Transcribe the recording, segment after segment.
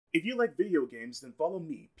If you like video games, then follow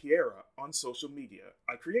me, Piera, on social media.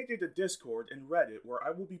 I created a Discord and Reddit where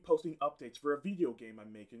I will be posting updates for a video game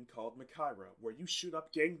I'm making called Makaira, where you shoot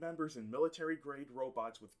up gang members and military-grade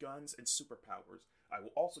robots with guns and superpowers. I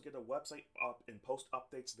will also get a website up and post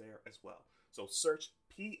updates there as well. So search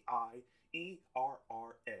PIERRA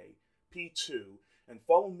P2 and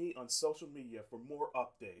follow me on social media for more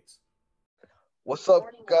updates. What's up,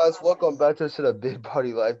 guys? Welcome back to the Big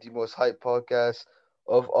Body Life, the most hype podcast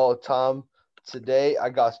of all time. Today, I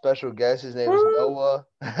got a special guest. His name is Noah.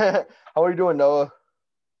 How are you doing, Noah?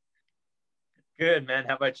 Good, man.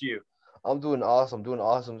 How about you? I'm doing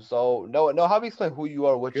awesome. So, Noah, how do you explain who you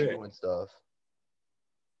are, what you do and stuff?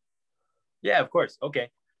 Yeah, of course. Okay.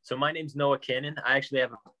 So my name's Noah Cannon. I actually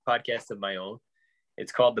have a podcast of my own.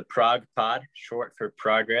 It's called the Prog Pod, short for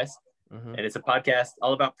Progress. And it's a podcast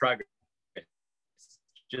all about progress.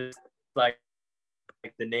 Just like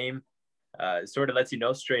the name sort of lets you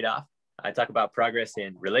know straight off. I talk about progress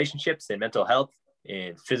in relationships and mental health,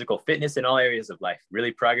 in physical fitness, in all areas of life.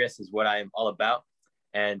 Really, progress is what I am all about.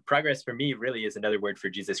 And progress for me really is another word for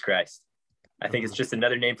Jesus Christ. I think it's just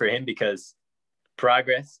another name for him because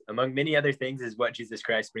progress, among many other things, is what Jesus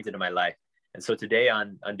Christ brings into my life. And so today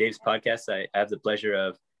on Dave's podcast, I have the pleasure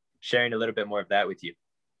of sharing a little bit more of that with you.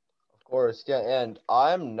 Of course, yeah. And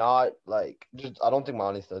I'm not I don't think my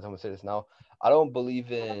honest does. I'm gonna say this now. I don't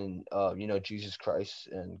believe in, Jesus Christ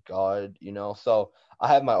and God, So I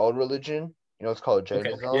have my own religion. It's called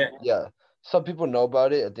Jainism. Okay, yeah. Some people know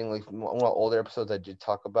about it. I think like one of the older episodes I did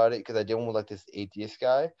talk about it because I did one with like this atheist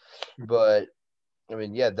guy. But I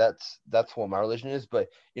mean, yeah, that's what my religion is. But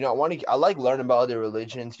I like learning about other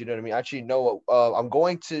religions. You know what I mean? Actually, no, I'm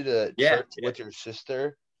going to the church with your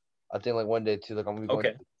sister. I think like one day too. Like I'm gonna be going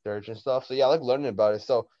to church and stuff. So yeah, I like learning about it.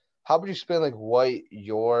 So how would you explain like what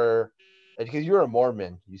because you're a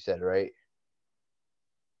Mormon, you said, right?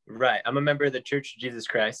 Right. I'm a member of the Church of Jesus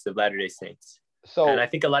Christ of Latter-day Saints. So, and I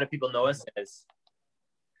think a lot of people know us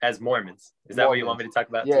as Mormons. Is that what you want me to talk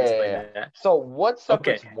about? Yeah. So what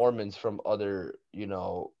separates Mormons from other,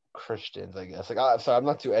 Christians, I guess? Like, I'm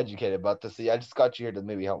not too educated about this. I just got you here to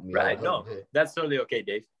maybe help me out. Right. No, that's totally okay,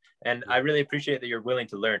 Dave. And I really appreciate that you're willing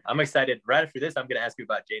to learn. I'm excited. Right after this, I'm going to ask you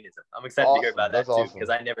about Jainism. I'm excited to hear about that too, because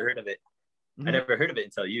I never heard of it. I never heard of it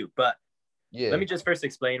until you. But let me just first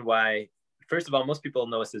explain why. First of all, most people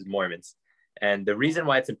know us as Mormons. And the reason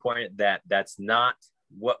why it's important that that's not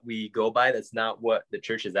what we go by, that's not what the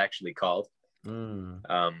church is actually called.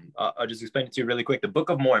 I'll just explain it to you really quick. The Book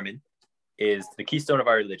of Mormon is the keystone of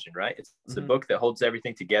our religion, right? It's the book that holds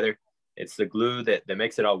everything together. It's the glue that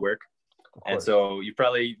makes it all work. And so you've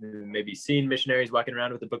probably maybe seen missionaries walking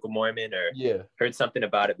around with the Book of Mormon or heard something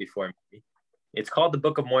about it before. It's called the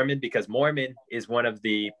Book of Mormon because Mormon is one of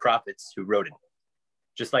the prophets who wrote it.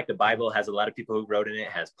 Just like the Bible has a lot of people who wrote in it. It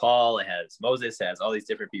has Paul, it has Moses, it has all these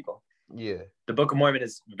different people. Yeah. The Book of Mormon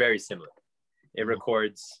is very similar. It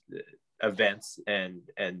records events and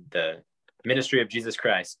the ministry of Jesus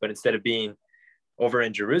Christ, but instead of being over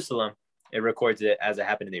in Jerusalem, it records it as it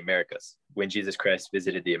happened in the Americas when Jesus Christ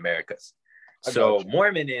visited the Americas. So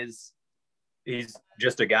Mormon he's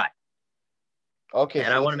just a guy. Okay. And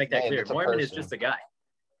so I want to make that clear. Mormon is just a guy.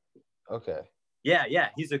 Okay. Yeah.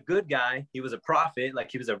 He's a good guy. He was a prophet.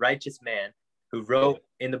 Like he was a righteous man who wrote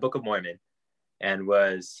in the Book of Mormon and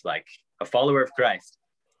was like a follower of Christ,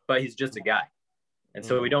 but he's just a guy. And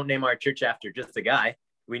so we don't name our church after just a guy.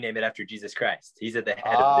 We name it after Jesus Christ. He's at the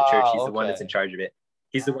head of the church. He's the one that's in charge of it.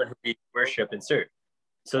 He's the one who we worship and serve.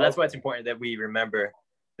 So that's why it's important that we remember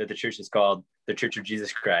that the church is called the Church of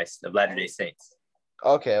Jesus Christ of Latter-day Saints.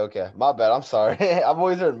 Okay. My bad. I'm sorry. I've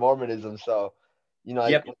always heard Mormonism, so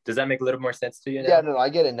Does that make a little more sense to you now? Yeah, no, I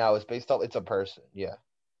get it now. It's based off. It's a person. Yeah.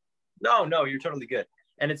 No, you're totally good,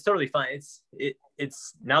 and it's totally fine.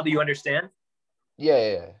 It's now that you understand.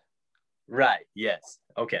 Yeah. Right. Yes.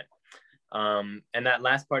 Okay. And that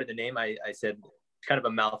last part of the name, I said, kind of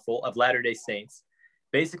a mouthful, of Latter-day Saints.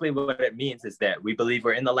 Basically, what it means is that we believe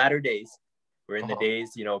we're in the latter days. We're in the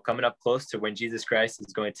days, coming up close to when Jesus Christ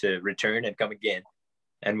is going to return and come again.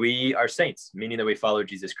 And we are saints, meaning that we follow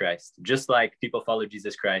Jesus Christ, just like people followed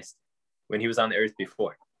Jesus Christ when he was on the earth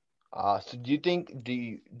before. So do you think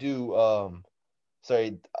so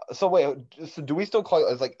do we still call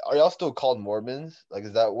it, like, are y'all still called Mormons? Like,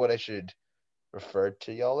 is that what I should refer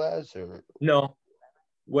to y'all as, or? No.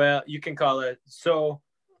 Well, you can call it, so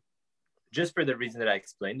just for the reason that I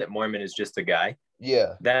explained, that Mormon is just a guy.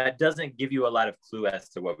 Yeah. That doesn't give you a lot of clue as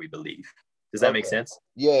to what we believe. Does that make sense?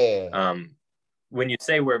 Yeah. When you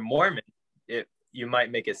say we're Mormon, you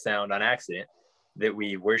might make it sound on accident that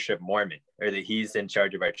we worship Mormon or that he's in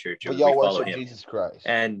charge of our church or but that we follow worship him. Jesus Christ.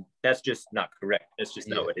 And that's just not correct. That's just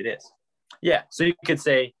not what it is. Yeah. So you could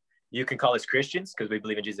say, you can call us Christians because we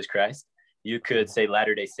believe in Jesus Christ. You could say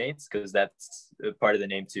Latter-day Saints because that's part of the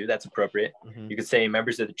name too. That's appropriate. You could say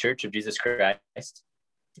members of the Church of Jesus Christ.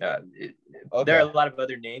 There are a lot of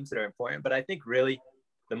other names that are important, but I think really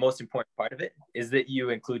the most important part of it is that you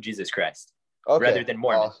include Jesus Christ rather than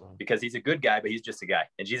Mormon, because he's a good guy, but he's just a guy.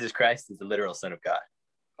 And Jesus Christ is the literal Son of God.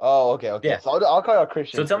 Oh, okay. Yeah. So I'll call it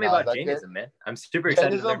Christian. So tell me about Jainism, man. I'm super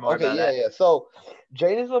excited to learn more about that. Yeah. So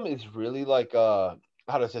Jainism is really like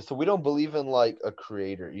how to say, so we don't believe in like a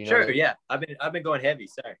creator, you know? Sure, yeah. I've been going heavy,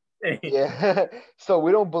 sorry. Yeah. So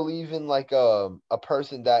we don't believe in like a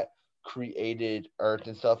person that created Earth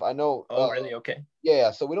and stuff. I know. Oh, really? Okay.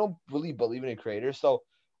 Yeah. So we don't really believe in a creator. So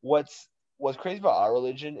what's crazy about our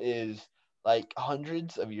religion is like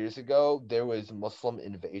hundreds of years ago there was Muslim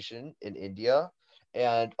invasion in India,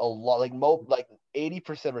 and a lot like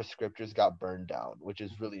 80% of our scriptures got burned down, which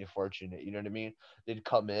is really unfortunate. You know what I mean? They'd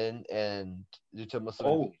come in and due to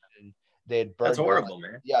Muslim invasion, they'd burn. That's horrible,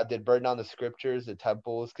 man. Yeah, they'd burn down the scriptures, the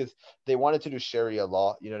temples, because they wanted to do Sharia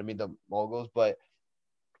law. You know what I mean? The Mongols, but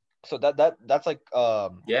so that's like that's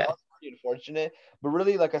pretty unfortunate. But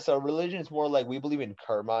really, like I said, religion is more like we believe in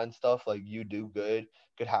karma and stuff. Like you do good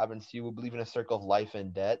happens to you. We believe in a circle of life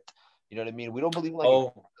and death. You know what I mean? We don't believe in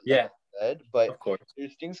like dead, but of course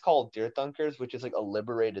there's things called Tirthankars, which is like a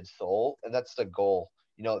liberated soul, and that's the goal,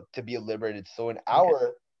 you know, to be a liberated soul. In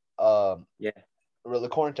our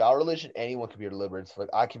according to our religion, anyone can be a liberated soul.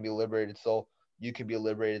 Like I can be a liberated soul, you can be a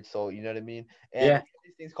liberated soul, you know what I mean? And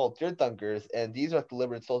these things called Tirthankars, and these are the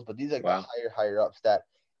liberated souls, but these are like the higher ups that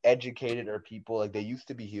educated our people, like they used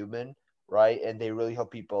to be human, right? And they really help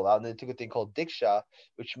people out. And they took a thing called Diksha,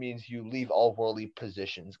 which means you leave all worldly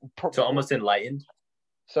positions. So almost enlightened.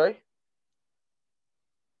 Sorry?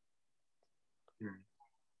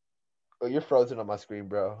 Oh, you're frozen on my screen,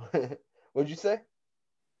 bro. What'd you say?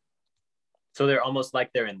 So they're almost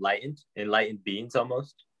like they're enlightened beings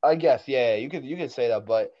almost. I guess, yeah. You could say that,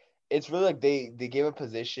 but it's really like they gave a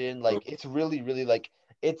position, like it's really, really like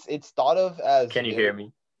it's thought of as. Can you hear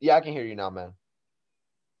me? Yeah, I can hear you now, man.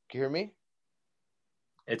 Can you hear me?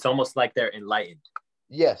 It's almost like they're enlightened.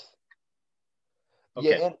 Yes. Okay.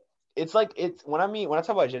 Yeah, and it's like when I talk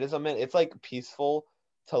about Jainism, man, it's like peaceful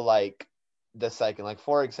to like the second. Like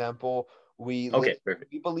for example, we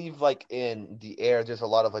believe like in the air there's a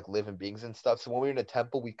lot of like living beings and stuff. So when we're in a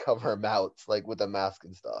temple, we cover our mouths like with a mask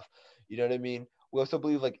and stuff. You know what I mean? We also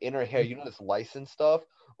believe like in our hair, you know, this license stuff.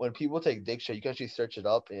 When people take Diksha, you can actually search it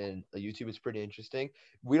up in YouTube. It's pretty interesting.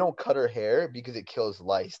 We don't cut our hair because it kills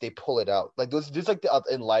lice. They pull it out. Like those, just like the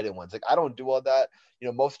enlightened ones. Like I don't do all that. You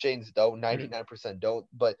know, most Jains don't. 99% don't.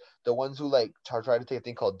 But the ones who like try to take a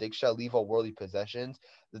thing called Diksha, leave all worldly possessions,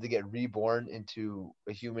 that they get reborn into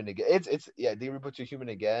a human again. They reboot to a human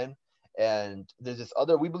again. And there's this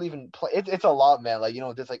other. We believe in. It's a lot, man. Like, you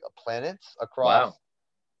know, there's like planets across. Wow.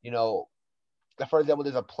 You know, for example,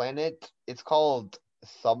 there's a planet. It's called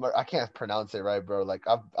Summer. I can't pronounce it right, bro. Like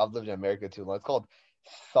I've lived in America too long. It's called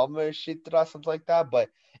Samarshitra, something like that. But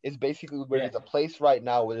it's basically where there's a place right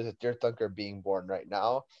now where there's a Tirthankar being born right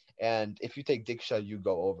now. And if you take Diksha, you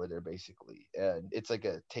go over there basically. And it's like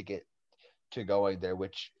a ticket to going there,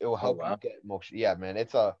 which it will help you get moksha. Yeah, man.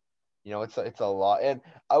 It's a lot. And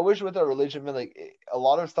I wish with our religion, man, like a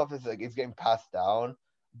lot of stuff is like it's getting passed down.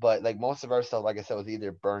 But like most of our stuff, like I said, was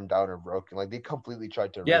either burned down or broken. Like they completely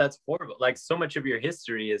tried to. Yeah, that's horrible. Like so much of your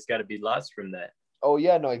history has got to be lost from that. Oh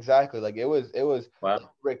yeah, no, exactly. Like it was like,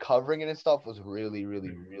 recovering it and stuff was really,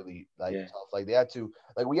 really, really like tough. Like they had to,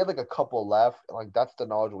 like we had like a couple left. Like that's the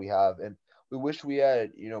knowledge we have, and we wish we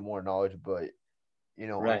had, you know, more knowledge. But you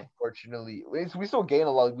know, unfortunately, we still gain a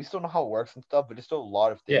lot. Like, we still know how it works and stuff, but there's still a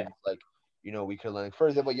lot of things like, you know, we could learn. Like, for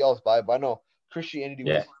example, y'all's Bible. I know Christianity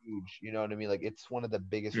was huge, you know what I mean? Like it's one of the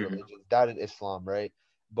biggest religions, that and Islam, right?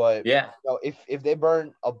 But you know, if they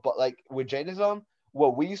burn like with Jainism,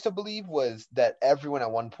 what we used to believe was that everyone at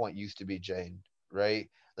one point used to be Jain, right?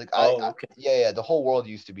 Like the whole world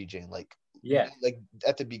used to be Jain, like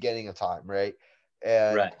at the beginning of time, right?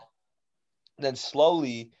 And then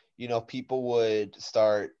slowly, you know, people would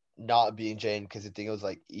start not being Jain because the thing was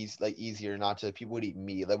like easier not to. People would eat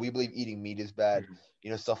meat. Like we believe eating meat is bad,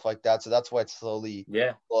 you know, stuff like that. So that's why it slowly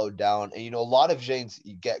slowed down. And you know, a lot of Jains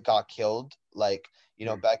got killed, like, you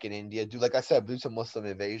know, back in India. Like I said, due to Muslim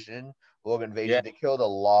invasion, they killed a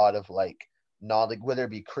lot of like whether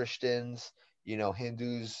it be Christians, you know,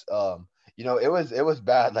 Hindus, you know, it was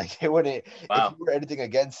bad. Like they wouldn't if you were anything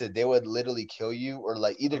against it, they would literally kill you or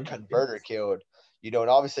like either convert or killed. you know, and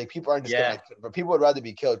obviously people aren't just gonna but people would rather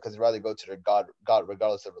be killed because they'd rather go to their God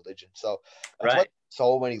regardless of religion. So that's why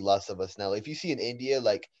so many less of us now. Like, if you see in India,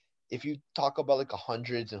 like if you talk about like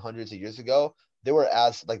hundreds and hundreds of years ago, there were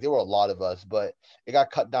a lot of us, but it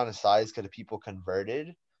got cut down in size because the people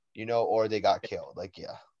converted, you know, or they got killed. Like,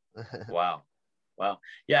 yeah. Wow.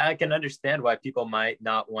 Yeah, I can understand why people might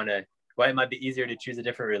not want to. Why it might be easier to choose a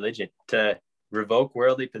different religion to revoke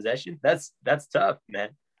worldly possession. That's tough, man.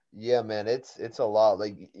 Yeah, man, it's a lot.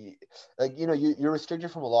 Like you know, you're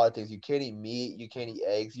restricted from a lot of things. You can't eat meat. You can't eat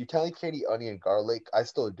eggs. You technically can't eat onion and garlic. I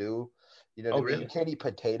still do. You know what I mean? Really? You can't eat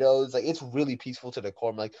potatoes. Like, it's really peaceful to the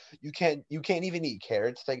core. Like, you can't even eat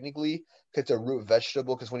carrots technically because it's a root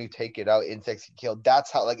vegetable. Because when you take it out, insects get killed.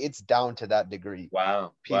 That's how, like, it's down to that degree.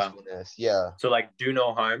 Wow. Peacefulness. Yeah. So, like, do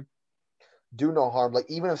no harm. Do no harm. Like,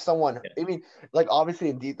 even if someone, I mean, like, obviously,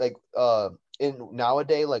 indeed, like, in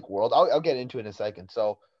nowadays, like, world, I'll get into it in a second.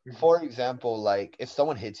 So, for example, like, if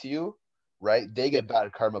someone hits you, right, they get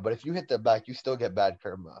bad karma. But if you hit them back, you still get bad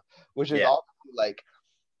karma, which is obviously, like,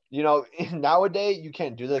 you know, nowadays you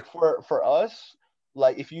can't do that. For us,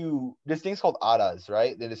 like, if you, this thing's called aras,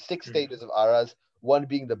 right? There's 6 stages of aras, 1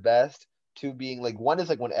 being the best, 2 being, like, 1 is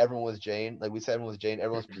like when everyone was Jain, like we said, everyone was Jain,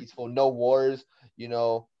 everyone's peaceful, no wars, you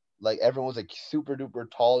know, like everyone's like super duper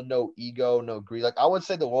tall, no ego, no greed. Like, I would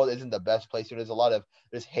say the world isn't the best place. You know,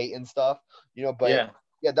 there's hate and stuff, you know, but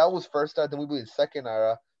yeah, that was first era. Then we believe in second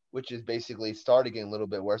era, which is basically started getting a little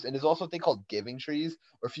bit worse. And there's also a thing called giving trees,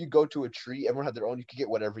 or if you go to a tree, everyone has their own, you can get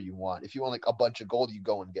whatever you want. If you want like a bunch of gold, you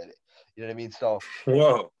go and get it. You know what I mean? So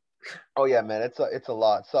whoa. Oh yeah, man, it's a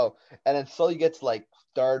lot. So, and then slowly gets like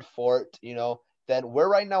third, fourth, you know. Then we're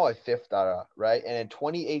right now at fifth era, right? And in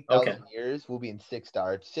 28,000 years, we'll be in sixth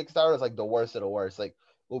era. Sixth era is like the worst of the worst. Like,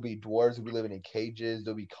 we'll be dwarves, we'll be living in cages,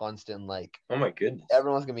 there'll be constant, like, oh my goodness,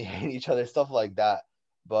 everyone's gonna be hating each other, stuff like that.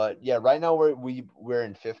 But yeah, right now we're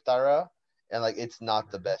in fifth era, and like, it's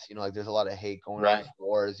not the best. You know, like, there's a lot of hate going on,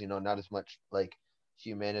 wars. You know, not as much like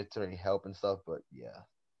humanitarian help and stuff. But yeah.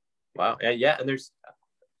 Wow. Yeah, and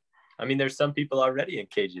there's some people already in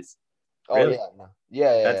cages. Oh really?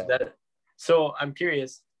 Yeah. That. So I'm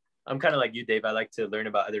curious. I'm kind of like you, Dave. I like to learn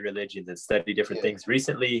about other religions and study different things.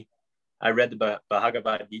 Recently, I read the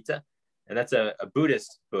Bhagavad Gita, and that's a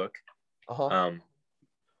Buddhist book.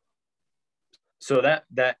 So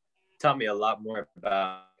that taught me a lot more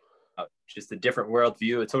about just a different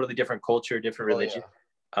worldview, a totally different culture, different religion.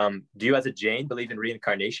 Do you, as a Jain, believe in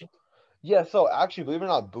reincarnation? Yeah. So actually, believe it or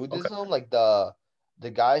not, Buddhism, like the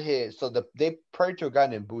guy here, so they prayed to a guy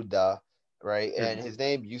named Buddha, right? And his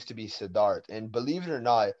name used to be Siddharth. And believe it or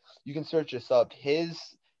not, you can search this up.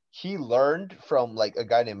 He learned from like a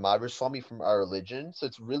guy named Madhva Swami from our religion. So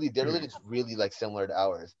it's really, their religion's really like similar to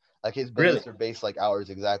ours. Like, his beliefs are based like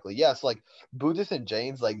ours exactly. Yes, like Buddhists and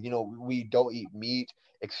Jains, like, you know, we don't eat meat,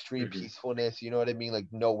 extreme peacefulness, you know what I mean? Like,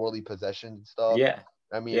 no worldly possessions and stuff. Yeah.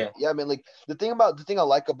 I mean, I mean, like, the thing I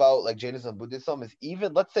like about like Jainism and Buddhism is,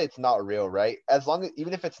 even, let's say it's not real, right?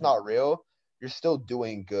 Even if it's not real, you're still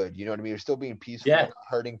doing good. You know what I mean? You're still being peaceful, not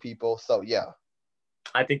hurting people. So yeah.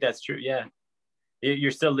 I think that's true. Yeah.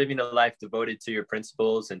 You're still living a life devoted to your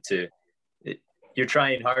principles, and you're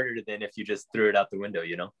trying harder than if you just threw it out the window,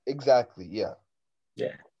 you know? Exactly. Yeah.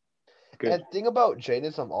 Yeah. Good. And the thing about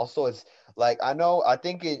Jainism also is, like, I know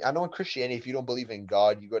in Christianity, if you don't believe in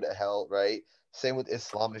God, you go to hell, right? Same with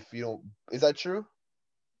Islam. If you don't, is that true?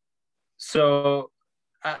 So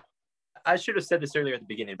I should have said this earlier at the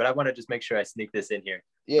beginning, but I want to just make sure I sneak this in here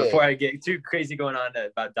before I get too crazy going on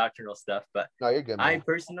about doctrinal stuff. But no, you're good, man. I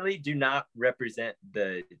personally do not represent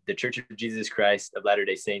the Church of Jesus Christ of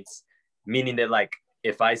Latter-day Saints, meaning that, like,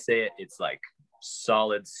 if I say it, it's like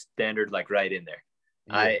solid standard, like right in there.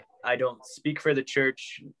 Yeah. I don't speak for the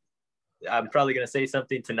church. I'm probably going to say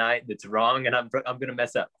something tonight that's wrong, and I'm going to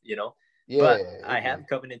mess up, you know? Yeah, but I have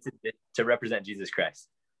covenanted to represent Jesus Christ.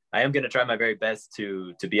 I am going to try my very best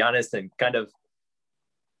to be honest and kind of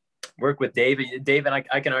work with Dave. Dave, and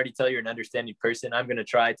I can already tell you're an understanding person. I'm going to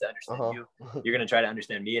try to understand you. You're going to try to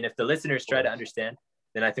understand me. And if the listeners try to understand,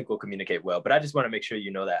 then I think we'll communicate well. But I just want to make sure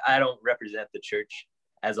you know that I don't represent the church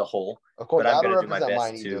as a whole. Of course, I don't represent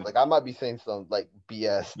mine either. Like, I might be saying some like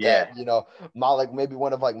BS. Yeah. That, you know, like maybe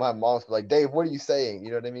one of like my moms like, Dave, what are you saying?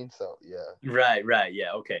 You know what I mean? So yeah. Right.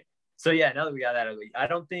 Yeah. Okay. So yeah, now that we got that, I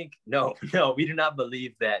don't think, no, we do not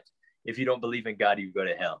believe that if you don't believe in God, you go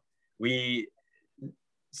to hell.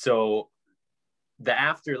 So the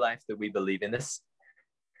afterlife that we believe in, this,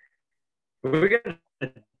 we're going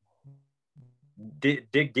to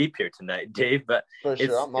dig deep here tonight, Dave, but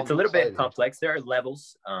it's a little bit complex. There are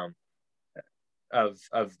levels of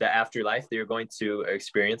the afterlife that you're going to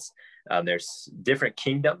experience. There's different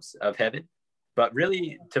kingdoms of heaven, But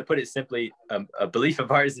really, to put it simply, a belief of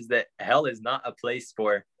ours is that hell is not a place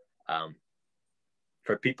for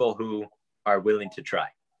people who are willing to try.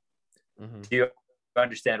 Mm-hmm. Do you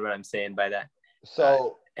understand what I'm saying by that?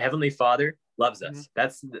 So Heavenly Father loves us.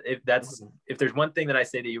 Mm-hmm. If there's one thing that I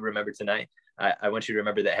say that you remember tonight, I want you to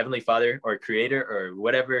remember that Heavenly Father or Creator or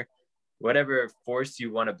whatever force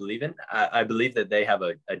you want to believe in, I believe that they have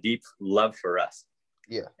a deep love for us.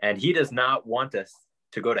 Yeah. And He does not want us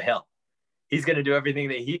to go to hell. He's going to do everything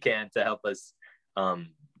that He can to help us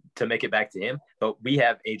to make it back to Him. But we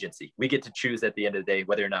have agency. We get to choose at the end of the day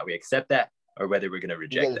whether or not we accept that or whether we're going to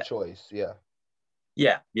reject that. You get a choice, yeah.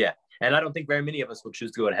 Yeah, yeah. And I don't think very many of us will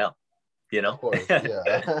choose to go to hell, you know? Of course,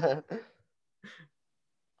 yeah.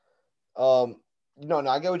 No,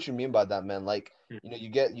 I get what you mean by that, man. Like, you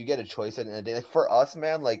get a choice at the end of the day. Like, for us,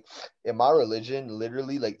 man, like, in my religion,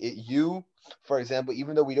 literally, like, for example,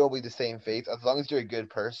 even though we don't believe the same faith, as long as you're a good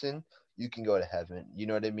person, you can go to heaven. You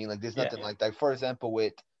know what I mean? Like, there's nothing like that. For example,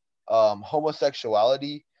 with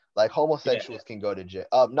homosexuality, like, homosexuals can go to jail.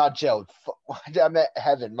 Not jail. I meant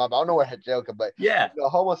heaven. I don't know where jail could, but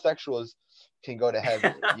homosexuals can go to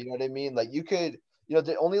heaven. You know what I mean? Like, you could,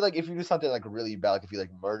 only, like, if you do something like really bad, like if you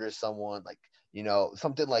like murder someone, like,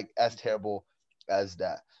 something like as terrible as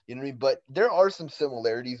that. You know what I mean? But there are some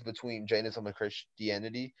similarities between Jainism and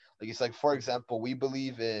Christianity. Like, it's like, for example, we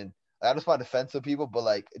believe in, I just want to offend some people, but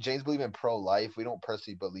like Jains believe in pro-life. We don't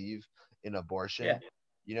personally believe in abortion. Yeah.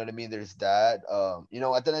 You know what I mean? There's that. At the end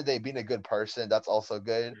of the day, being a good person, that's also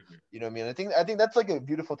good. Mm-hmm. You know what I mean? I think that's like a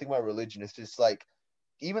beautiful thing about religion. It's just like,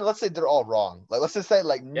 even let's say they're all wrong. Like, let's just say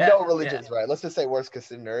like no religion's right. Let's just say worst case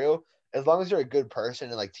scenario. As long as you're a good person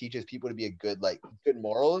and like teaches people to be a good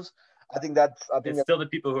morals, I think that's still the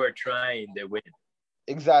people who are trying to win.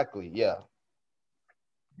 Exactly. Yeah.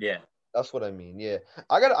 Yeah. That's what I mean. Yeah.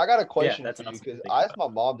 I got a question for you because I asked my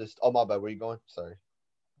mom this. Oh, my bad. Where are you going? Sorry.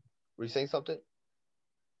 Were you saying something?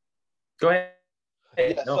 Go ahead.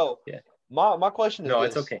 Yeah. No, so my question is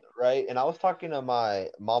it's okay. Right? And I was talking to my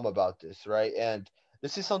mom about this, right? And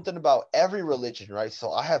this is something about every religion, right?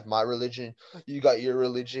 So I have my religion. You got your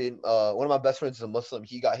religion. One of my best friends is a Muslim.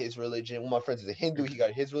 He got his religion. One of my friends is a Hindu. He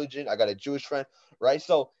got his religion. I got a Jewish friend, right?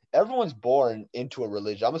 So everyone's born into a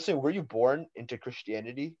religion. I'm assuming, were you born into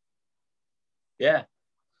Christianity? Yeah.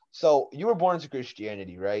 So you were born into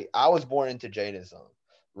Christianity, right? I was born into Jainism,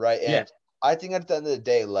 right? And I think at the end of the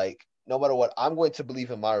day, like, no matter what, I'm going to believe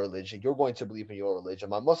in my religion. You're going to believe in your religion.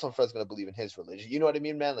 My Muslim friend's going to believe in his religion. You know what I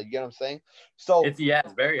mean, man? Like, you get what I'm saying? So it's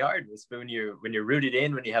very hard. It's when you're rooted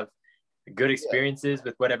in, when you have good experiences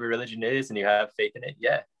with whatever religion it is and you have faith in it.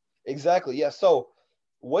 Yeah. Exactly. Yeah. So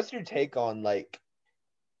what's your take on, like,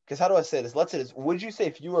 because how do I say this? Let's say this. Would you say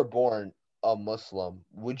if you were born a Muslim,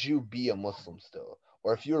 would you be a Muslim still?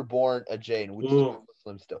 Or if you were born a Jain, would you be a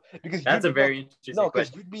Muslim still? Because that's a very interesting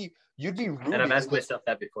question. You'd be rooted. And I've asked myself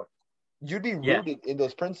that before. You'd be rooted in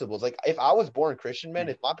those principles. Like, if I was born Christian, man,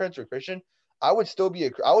 if my parents were Christian, I would be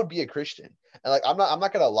a Christian. And like, I'm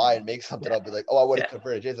not gonna lie and make something up, be like, oh, I would have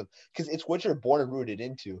converted to Jainism, because it's what you're born and rooted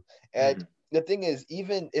into. And the thing is,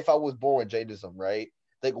 even if I was born with Jainism, right?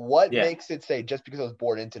 Like, what makes it say just because I was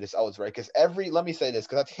born into this, I was right? Because let me say this,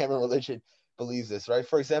 because I think every religion believes this, right?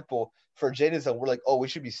 For example, for Jainism, we're like, oh, we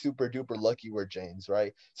should be super duper lucky we're Jains,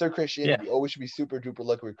 right? So Christianity, oh, we should be super duper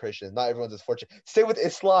lucky we're Christians. Not everyone's as fortunate. Same with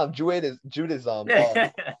Islam, Judaism.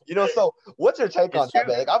 So what's your take on that,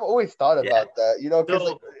 man? Like, I've always thought about that,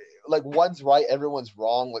 because like one's right, everyone's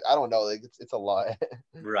wrong. Like, I don't know, like it's a lot.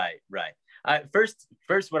 Right. First,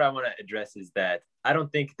 what I want to address is that I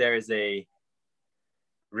don't think there is a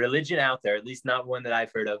religion out there, at least not one that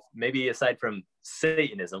I've heard of, maybe aside from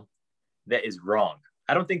Satanism, that is wrong.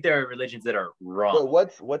 I don't think there are religions that are wrong.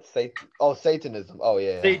 What's Satan? Oh, Satanism. Oh,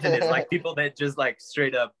 yeah. Satanism, like people that just like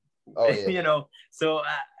straight up, So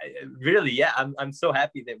really, I'm so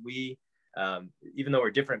happy that we, even though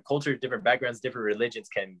we're different cultures, different backgrounds, different religions,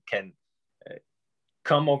 can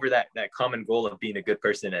come over that common goal of being a good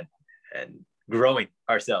person and growing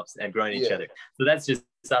ourselves and growing each other. So that's just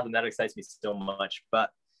something that excites me so much. But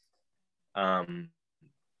I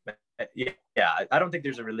don't think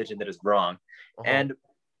there's a religion that is wrong. And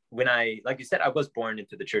when like you said, I was born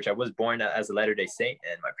into the church. I was born as a Latter-day Saint,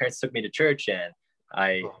 and my parents took me to church, and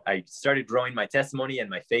I started growing my testimony and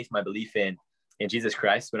my faith, my belief in Jesus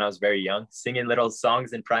Christ when I was very young, singing little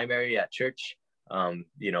songs in primary at church,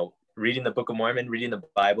 reading the Book of Mormon, reading the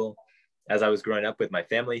Bible as I was growing up with my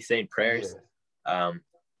family, saying prayers.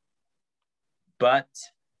 But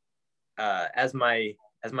as my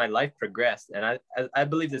life progressed, and I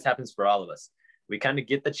believe this happens for all of us, we kind of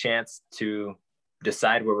get the chance to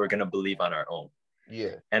decide what we're going to believe on our own.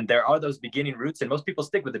 Yeah. And there are those beginning roots, and most people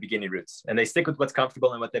stick with the beginning roots, and they stick with what's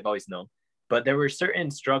comfortable and what they've always known. But there were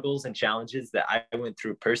certain struggles and challenges that I went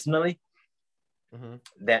through personally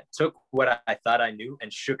that took what I thought I knew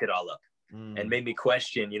and shook it all up and made me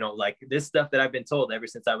question, you know, like this stuff that I've been told ever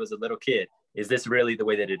since I was a little kid, is this really the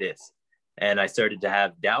way that it is? And I started to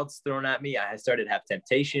have doubts thrown at me. I started to have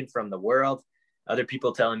temptation from the world, other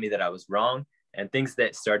people telling me that I was wrong, and things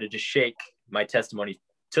that started to shake my testimony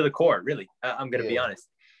to the core, really. I'm going to be honest.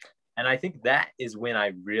 And I think that is when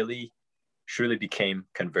I really, truly became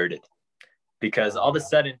converted. Because all of a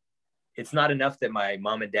sudden, it's not enough that my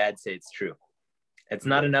mom and dad say it's true. It's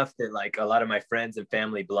not enough that like a lot of my friends and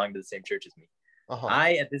family belong to the same church as me.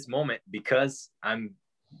 I, at this moment, because I'm,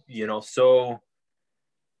 you know, so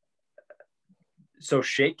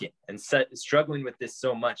shaken and struggling with this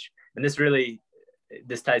so much. And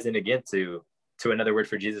this ties in again to another word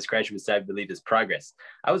for Jesus Christ, which I believe is progress.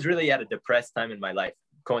 I was really at a depressed time in my life,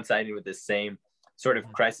 coinciding with this same sort of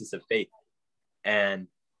crisis of faith. And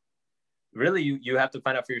really, you have to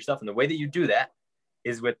find out for yourself. And the way that you do that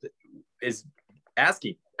is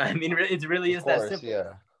asking. I mean, it really is that simple.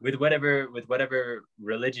 Yeah. With whatever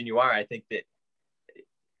religion you are, I think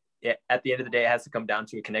that at the end of the day, it has to come down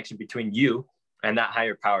to a connection between you and that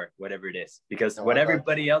higher power, whatever it is. Because what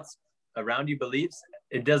everybody else around you believes,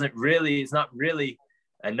 it's not really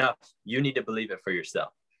enough. You need to believe it for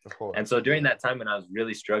yourself. And so during that time when I was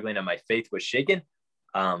really struggling and my faith was shaken,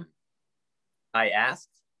 I asked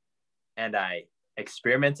and I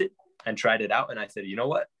experimented and tried it out. And I said, you know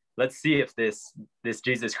what? Let's see if this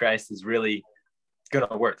Jesus Christ is really going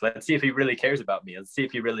to work. Let's see if he really cares about me. Let's see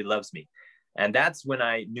if he really loves me. And that's when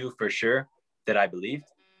I knew for sure that I believed,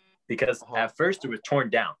 because at first it was torn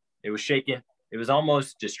down. It was shaken. It was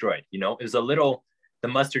almost destroyed. You know, it was the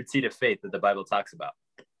mustard seed of faith that the Bible talks about.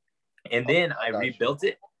 And then I rebuilt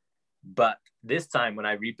it. But this time when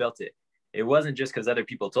I rebuilt it, it wasn't just because other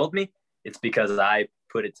people told me. It's because I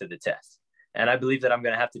put it to the test. And I believe that I'm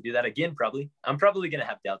going to have to do that again, probably. I'm probably going to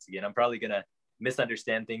have doubts again. I'm probably going to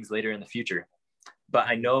misunderstand things later in the future. But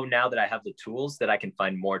I know now that I have the tools that I can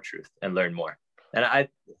find more truth and learn more. And I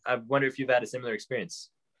wonder if you've had a similar experience.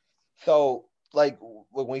 So, like,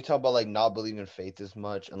 when you talk about, like, not believing in faith as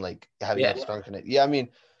much and, like, having that strong connection. Yeah, I mean,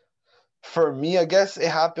 for me, I guess it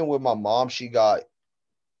happened with my mom. She got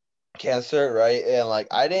cancer, right? And, like,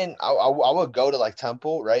 I would go to, like,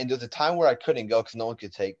 temple, right? And there's a time where I couldn't go because no one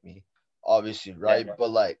could take me, obviously, right? Yeah. But,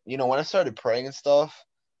 like, you know, when I started praying and stuff,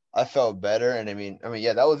 I felt better. And, I mean,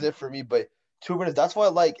 yeah, that was it for me. But 2 minutes, that's why I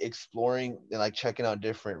like exploring and, like, checking out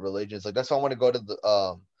different religions. Like, that's why I want to go to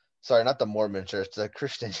the sorry, not the Mormon church, the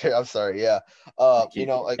Christian church. I'm sorry. Yeah. You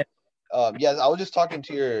know, like, yeah, I was just talking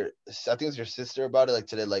to I think it was your sister about it, like,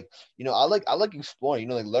 today. Like, you know, I like exploring, you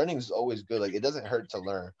know, like, learning is always good. Like, it doesn't hurt to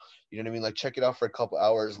learn. You know what I mean? Like, check it out for a couple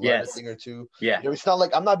hours, learn a thing or two. Yeah. You know, it's not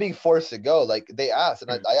like I'm not being forced to go. Like, they asked,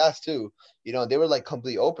 and I asked too, you know, they were like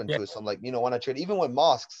completely open to it. So I'm like, you know, when I trade, even with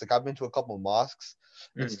mosques, like, I've been to a couple of mosques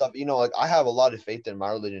and stuff, you know, like, I have a lot of faith in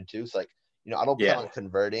my religion too. So, like, you know, I don't plan on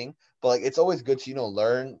converting, but, like, it's always good to, you know,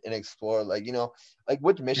 learn and explore. Like, you know, like,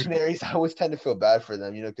 with missionaries, I always tend to feel bad for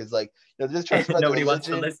them, you know, because, like, you know, they're just trying to spread nobody wants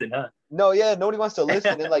to listen, huh? No, yeah, nobody wants to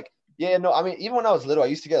listen. And, like, yeah, no, I mean, even when I was little, I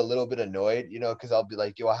used to get a little bit annoyed, you know, because I'll be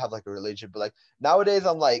like, yo, I have, like, a religion. But, like, nowadays,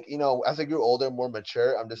 I'm like, you know, as I grew older, more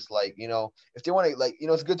mature, I'm just like, you know, if they want to, like, you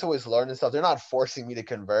know, it's good to always learn and stuff. They're not forcing me to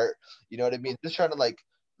convert, you know what I mean? Just trying to, like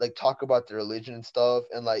talk about the religion and stuff.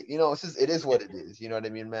 And, like, you know, it is what it is. You know what I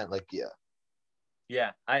mean, man? Like, yeah.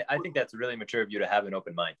 Yeah, I think that's really mature of you to have an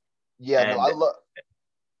open mind. Yeah, and no,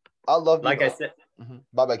 I love. Like I said,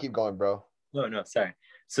 bye, keep going, bro. No, sorry.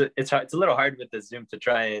 So it's hard. It's a little hard with the Zoom to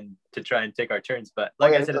try and take our turns. But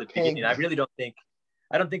like I said at the beginning, I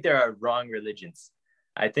don't think there are wrong religions.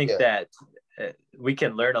 I think that we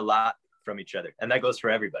can learn a lot from each other, and that goes for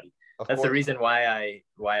everybody. That's the reason why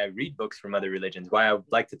I read books from other religions. Why I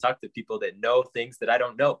like to talk to people that know things that I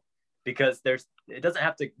don't know, because it doesn't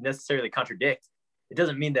have to necessarily contradict. It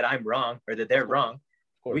doesn't mean that I'm wrong or that they're wrong.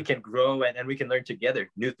 We can grow and we can learn together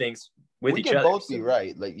new things with each other. We can both be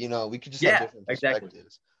right. Like, you know, we could just have different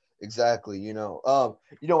perspectives. Exactly. You know,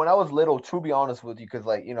 when I was little, to be honest with you, because,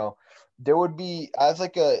 like, you know, there would be, as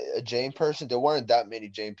like a Jain person, there weren't that many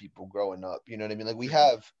Jain people growing up. You know what I mean? Like, we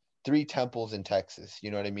have 3 temples in Texas.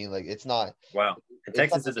 You know what I mean? Like, it's not. Wow.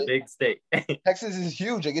 Texas is a big state. Texas is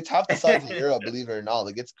huge. Like, it's half the size of Europe, believe it or not.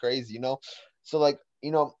 Like, it's crazy, you know? So, like,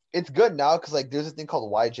 you know, it's good now because, like, there's a thing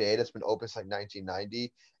called YJA that's been open since, like,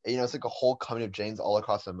 1990. And, you know, it's like a whole community of Jains all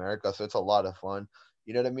across America. So it's a lot of fun.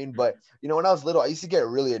 You know what I mean? But, you know, when I was little, I used to get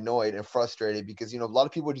really annoyed and frustrated because, you know, a lot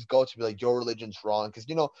of people would just go to be like, your religion's wrong. Because,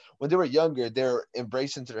 you know, when they were younger, they're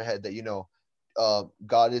embracing to their head that, you know,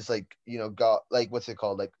 God is like, God, like, what's it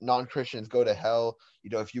called? Like, non-Christians go to hell,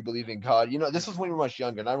 if you believe in God. This was when we were much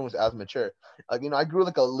younger and everyone was as mature. Like, I grew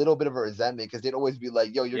like a little bit of a resentment because they'd always be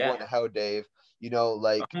like, yo, you're going to hell, Dave. Like,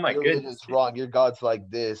 oh my your goodness, religion's wrong. Your God's like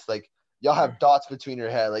this. Like, y'all have dots between your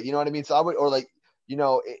head. Like, you know what I mean? So I would, or like,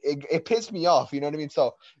 it pissed me off. You know what I mean?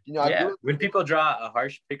 So, when people draw a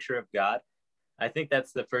harsh picture of God, I think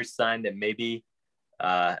that's the first sign that maybe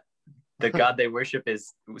the God they worship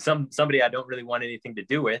is somebody I don't really want anything to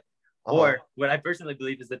do with. Or what I personally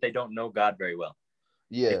believe is that they don't know God very well.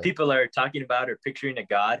 Yeah. If people are talking about or picturing a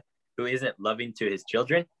God who isn't loving to his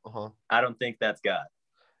children, I don't think that's God.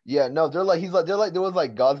 Yeah, no, there was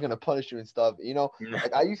like God's gonna punish you and stuff,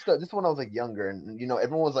 Like I used to, this when I was like younger, and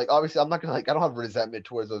everyone was like, obviously I'm not gonna, like, I don't have resentment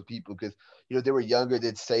towards those people because they were younger,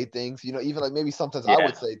 they'd say things, even like maybe sometimes I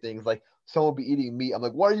would say things like someone would be eating meat. I'm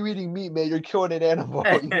like, why are you eating meat, man? You're killing an animal.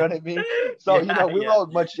 You know what I mean? So we were all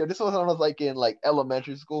much. This was when I was like in like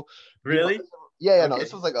elementary school. Really? Yeah, no,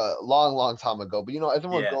 this was like a long time ago. But as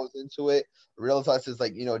everyone goes into it, realizes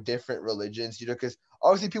like different religions, because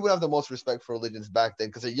obviously people have the most respect for religions back then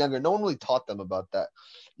because they're younger. No one really taught them about that.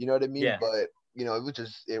 You know what I mean? Yeah. But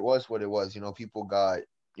it was what it was. People got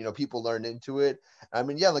people learned into it. I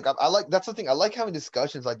mean, yeah, like I like, that's the thing. I like having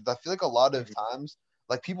discussions. Like I feel like a lot of times,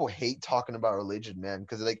 like people hate talking about religion, man,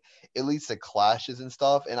 because like it leads to clashes and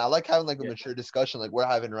stuff. And I like having like a mature discussion like we're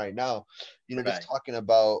having right now. Just talking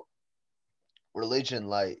about religion,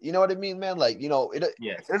 like, you know what I mean, man? Like, it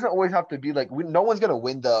doesn't always have to be like no one's gonna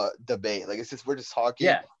win the debate. Like, it's just we're just talking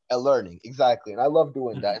and learning. Exactly. And I love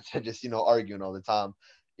doing that instead of just arguing all the time.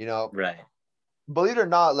 Right. Believe it or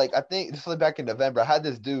not, like I think this was back in November. I had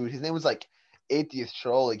this dude. His name was like Atheist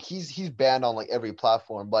Troll. Like he's banned on like every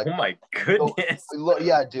platform. Like, oh my goodness.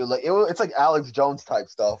 Yeah, dude. Like it's like Alex Jones type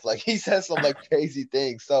stuff. Like he says some like crazy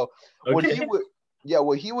things. So what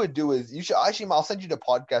he would do is, you should actually, I'll send you the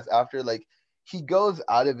podcast after. Like he goes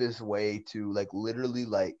out of his way to like literally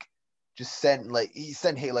like just send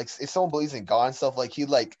hate. Like if someone believes in God and stuff, like he'd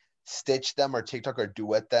like stitch them or TikTok or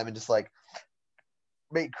duet them and just like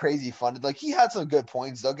make crazy fun. Like he had some good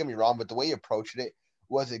points, don't get me wrong, but the way he approached it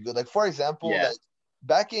wasn't good. Like for example, like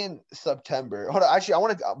back in September. Hold on, actually, I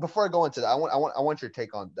want to, before I go into that, I want your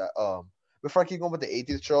take on that. Before I keep going with the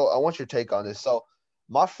atheist troll, I want your take on this. So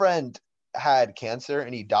my friend had cancer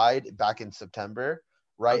and he died back in September,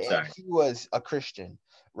 right? And he was a Christian,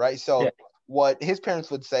 right? So what his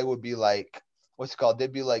parents would say would be like, what's it called?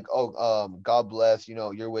 They'd be like, oh, God bless,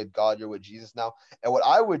 you're with God, you're with Jesus now. And what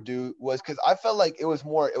I would do was, because I felt like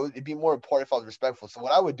it'd be more important if I was respectful. So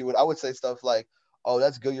what I would do, I would say stuff like, oh,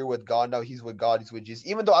 that's good, you're with God now, he's with God, he's with Jesus.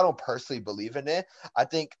 Even though I don't personally believe in it, I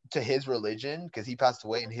think to his religion, because he passed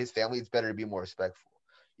away, and his family, it's better to be more respectful.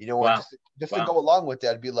 Just to go along with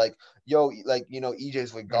that, I'd be like, yo, like,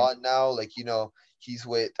 EJ's with God now, like, he's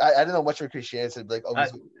with, I don't know much for Christianity, so like, oh,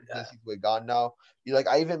 he's with God now.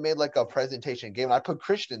 I even made like a presentation game, and I put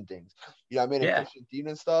Christian things, I made a Christian theme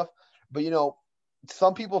and stuff. But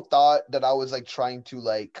some people thought that I was like trying to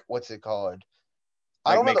like, what's it called?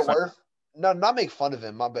 I don't know the word. No, not make fun of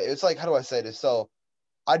him, but it's like, how do I say this? So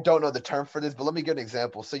I don't know the term for this, but let me give an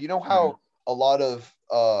example. So how a lot of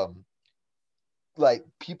like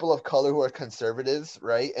people of color who are conservatives,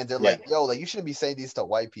 right? And they're like, yo, like you shouldn't be saying these to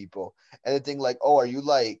white people. And they think like, oh, are you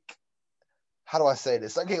like, how do I say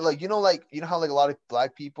this? Okay, like how like a lot of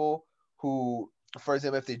black people who, for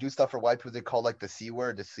example, if they do stuff for white people, they call like the C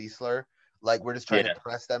word, the C slur. Like we're just trying to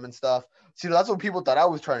impress them and stuff. So that's what people thought I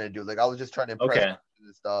was trying to do. Like I was just trying to impress them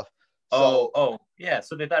and stuff. So, yeah.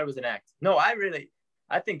 So they thought it was an act. No, I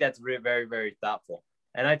think that's very, very thoughtful.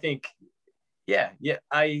 And I think, dude,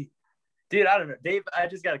 I don't know, Dave, I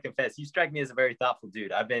just got to confess, you strike me as a very thoughtful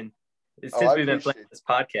dude. Since we've been playing this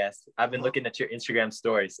podcast, I've been looking at your Instagram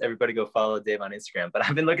stories. Everybody go follow Dave on Instagram, but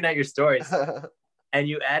I've been looking at your stories and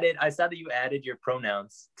I saw that you added your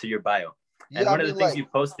pronouns to your bio. And one of the things you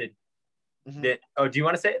posted do you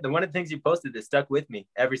want to say it? One of the things you posted that stuck with me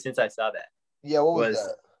ever since I saw that. Yeah. What was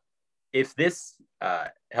that? If this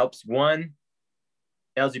helps one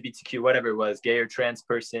LGBTQ, whatever it was, gay or trans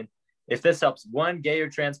person, if this helps one gay or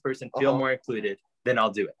trans person feel more included, then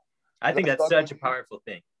I'll do it. I think that's such a powerful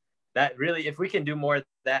thing. That really, if we can do more of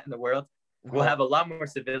that in the world, we'll have a lot more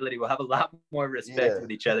civility. We'll have a lot more respect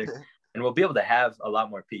with each other, and we'll be able to have a lot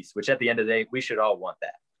more peace, which at the end of the day, we should all want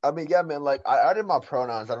that. I mean, yeah, man, like I added my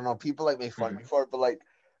pronouns. I don't know, people like make fun of me for it, but like,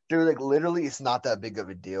 dude, like literally it's not that big of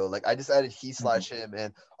a deal. Like I just added he/him,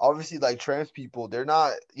 and obviously like trans people, they're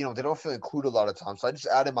not, they don't feel included a lot of times. So I just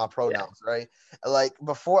added my pronouns, right? And like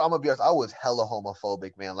before, I'm gonna be honest, I was hella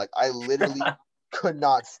homophobic, man. Like I literally could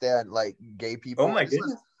not stand like gay people. Oh my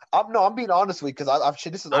goodness. I'm being honest with you, because I've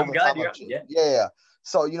shit. This is over time. Yeah.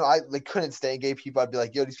 So I like couldn't stand gay people. I'd be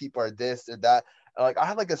like, yo, these people are this or that. And, like I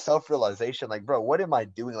had like a self-realization, like, bro, what am I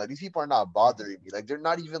doing? Like these people are not bothering me. Like they're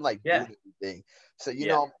not even like doing anything. So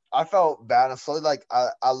I felt bad. And slowly like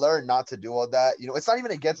I learned not to do all that. It's not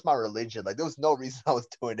even against my religion. Like there was no reason I was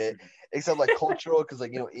doing it except like cultural, because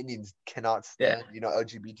like Indians cannot stand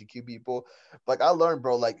LGBTQ people. But, like I learned,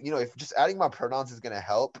 bro, like if just adding my pronouns is gonna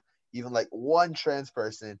help even like one trans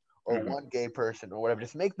person or one gay person or whatever,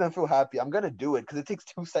 just make them feel happy, I'm gonna do it, because it takes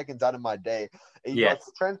 2 seconds out of my day. And if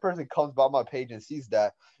a trans person comes by my page and sees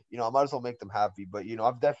that, I might as well make them happy. But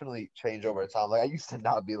I've definitely changed over time. Like I used to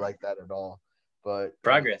not be like that at all. But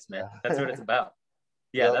progress, man. That's what it's about.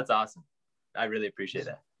 Yeah, that's awesome. I really appreciate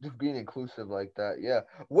that. Just being inclusive like that. Yeah.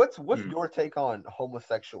 What's your take on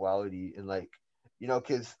homosexuality, and like,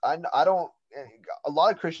 because I don't. A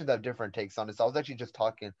lot of Christians have different takes on this. I was actually just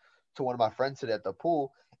talking to one of my friends today at the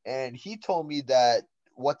pool, and he told me that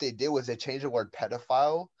what they did was they changed the word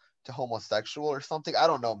pedophile to homosexual or something. I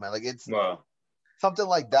don't know, man. Like it's something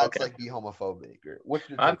like that's like be homophobic. Or what's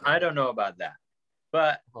your take I don't know about that,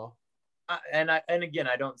 but and again,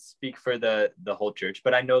 I don't speak for the whole church,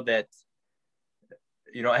 but I know that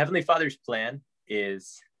Heavenly Father's plan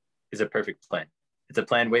is a perfect plan. It's a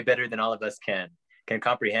plan way better than all of us can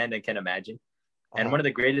comprehend and can imagine. And one of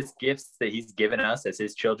the greatest gifts that he's given us as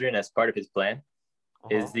his children, as part of his plan,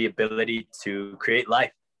 is the ability to create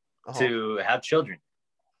life, to have children.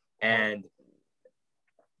 And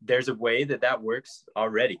there's a way that works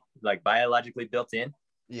already, like biologically built in.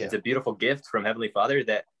 It's a beautiful gift from Heavenly Father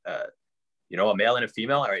that, a male and a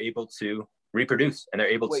female are able to reproduce, and they're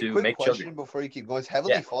able to make children. Before you keep going, is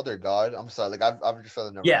Heavenly Father God? I'm sorry, like I've just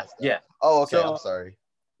never asked that. Yeah. Oh, okay. So, I'm sorry.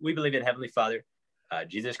 We believe in Heavenly Father,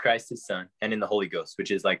 Jesus Christ, his Son, and in the Holy Ghost,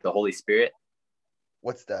 which is like the Holy Spirit.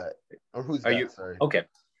 What's that? Or who's that? Sorry. Okay.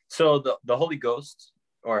 So the Holy Ghost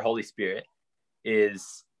or Holy Spirit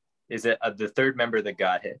is the third member of the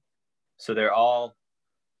Godhead. So they're all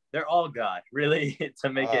God, really, to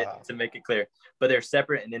make it clear, but they're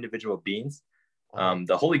separate and individual beings.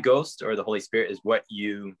 The Holy Ghost or the Holy Spirit is what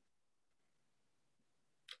you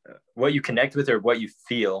connect with, or what you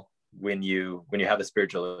feel when you have a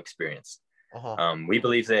spiritual experience. We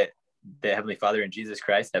believe that the Heavenly Father and Jesus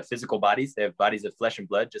Christ have physical bodies. They have bodies of flesh and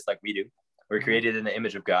blood, just like we do. We're created in the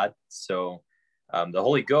image of God. So the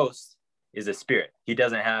Holy Ghost is a spirit. He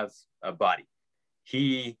doesn't have a body.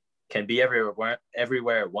 He can be everywhere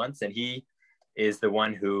at once, and he is the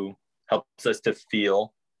one who helps us to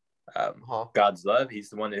feel God's love. He's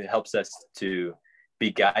the one who helps us to be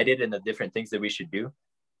guided in the different things that we should do.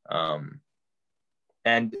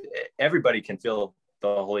 And everybody can feel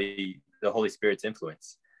the Holy Spirit's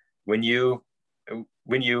influence. When you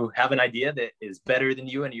have an idea that is better than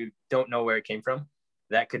you and you don't know where it came from,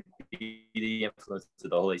 that could be the influence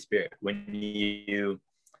of the Holy Spirit. When you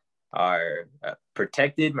are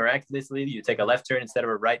protected miraculously, you take a left turn instead of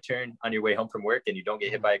a right turn on your way home from work and you don't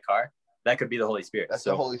get hit by a car, that could be the Holy Spirit. That's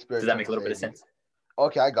the Holy Spirit. Does that make a little bit of sense?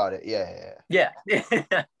 Okay, I got it. Yeah. Yeah,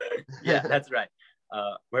 that's right.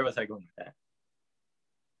 Where was I going with that?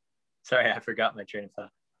 Sorry, I forgot my train of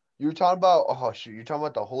thought. You were talking about you're talking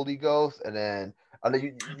about the Holy Ghost, and then and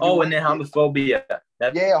then homophobia.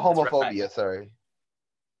 Homophobia. Right. Sorry.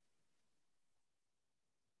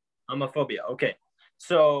 Homophobia. Okay,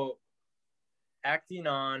 so acting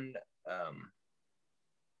on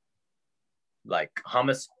like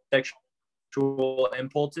homosexual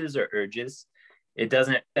impulses or urges, it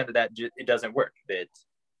doesn't work. That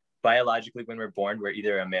biologically, when we're born, we're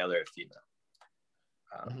either a male or a female.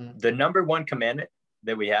 The number one commandment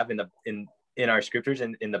that we have in our scriptures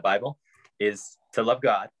in the Bible is to love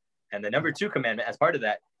God, and the number two commandment as part of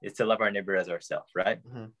that is to love our neighbor as ourselves, right?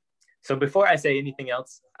 So before I say anything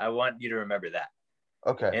else, I want you to remember that.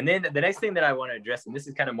 Okay. And then the next thing that I want to address, and this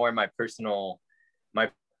is kind of more my personal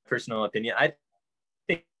opinion, I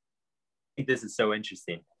think this is so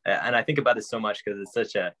interesting, and I think about this so much because it's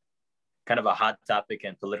such a kind of a hot topic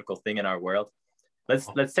and political thing in our world.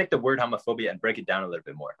 Let's take the word homophobia and break it down a little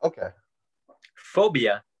bit more. Okay.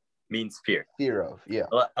 Phobia means fear. Fear of, yeah.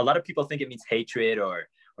 A lot of people think it means hatred or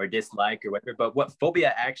dislike or whatever, but what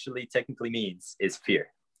phobia actually technically means is fear.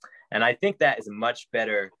 And I think that is a much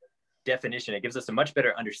better definition. It gives us a much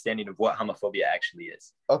better understanding of what homophobia actually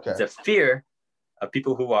is. Okay. It's a fear of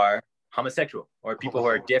people who are homosexual or people who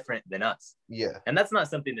are different than us. Yeah. And that's not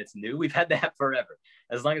something that's new. We've had that forever.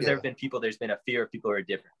 As long as there have been people, there's been a fear of people who are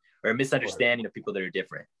different or a misunderstanding of people that are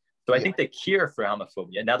different. So I think the cure for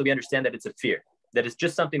homophobia, now that we understand that it's a fear, that it's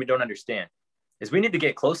just something we don't understand, is we need to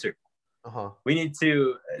get closer. We need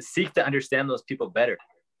to seek to understand those people better,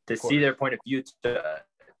 to see their point of view, to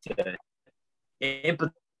to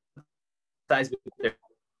empathize with their.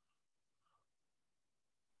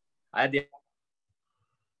 I had the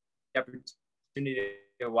opportunity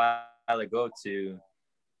a while ago to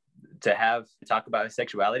talk about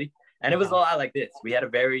sexuality, and it was a lot like this. We had a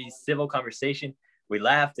very civil conversation. We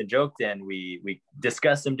laughed and joked, and we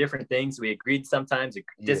discussed some different things. We agreed sometimes,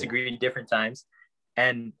 disagreed different times,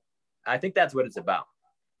 and I think that's what it's about: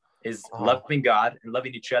 is loving God and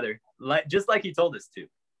loving each other, just like He told us to.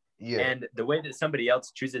 Yeah. And the way that somebody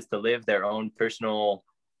else chooses to live their own personal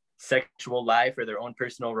sexual life or their own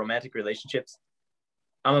personal romantic relationships,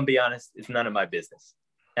 I'm gonna be honest, it's none of my business.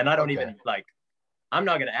 And I don't even I'm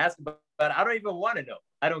not gonna ask about it. I don't even want to know.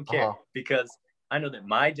 I don't care because I know that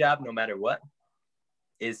my job, no matter what,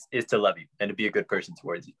 is to love you and to be a good person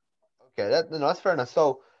towards you. Okay, that's fair enough.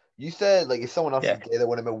 So you said like if someone else is gay that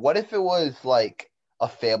wouldn't have been, what if it was like a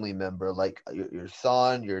family member, like your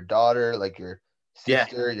son, your daughter, like your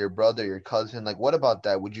sister, your brother, your cousin? Like what about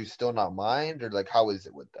that? Would you still not mind, or like how is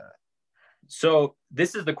it with that? So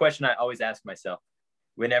this is the question I always ask myself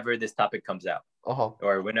whenever this topic comes out,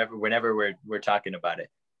 or whenever we're talking about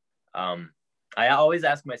it. I always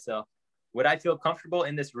ask myself, would I feel comfortable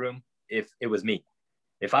in this room if it was me?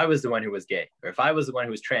 If I was the one who was gay, or if I was the one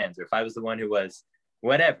who was trans, or if I was the one who was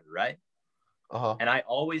whatever, right? And I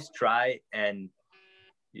always try and,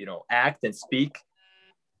 act and speak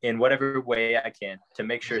in whatever way I can to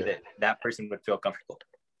make sure that person would feel comfortable.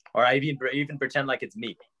 Or I even pretend like it's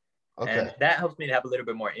me. Okay. And that helps me to have a little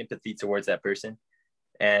bit more empathy towards that person.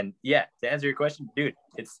 And to answer your question, dude,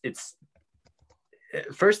 it's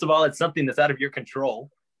first of all, it's something that's out of your control.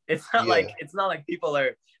 It's not like people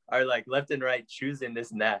are like left and right choosing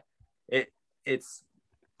this and that. It's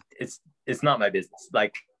not my business.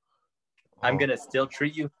 Like I'm gonna still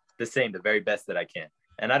treat you the same, the very best that I can.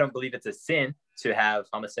 And I don't believe it's a sin to have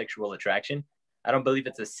homosexual attraction. I don't believe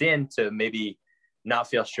it's a sin to maybe not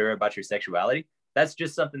feel sure about your sexuality. That's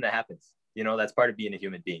just something that happens. That's part of being a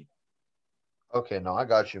human being. Okay, no, I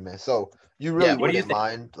got you, man. So you really wouldn't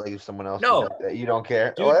mind like if someone else no like that? You don't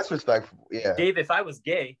care? Dude, that's respectful. Yeah. Dave, if I was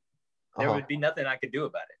gay, there would be nothing I could do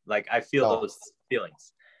about it. Like I feel those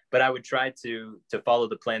feelings, but I would try to follow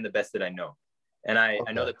the plan the best that I know. And I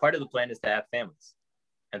know that part of the plan is to have families.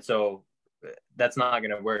 And so that's not going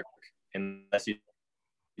to work unless you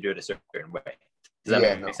do it a certain way. Does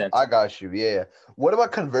that make sense? I got you. Yeah. What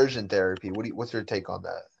about conversion therapy? What's your take on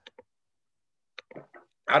that?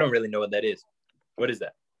 I don't really know what that is. What is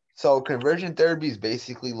that? So conversion therapy is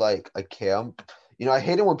basically like a camp. I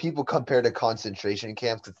hate it when people compare to concentration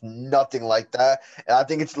camps. It's nothing like that. And I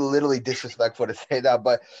think it's literally disrespectful to say that,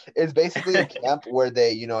 but it's basically a camp where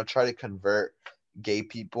they, try to convert gay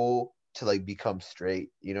people to like become straight.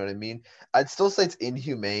 You know what I mean? I'd still say it's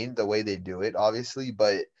inhumane the way they do it, obviously,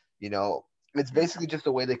 but it's basically just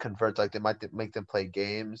the way they convert. Like they might make them play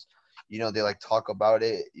games. They like talk about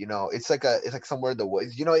it. It's like somewhere in the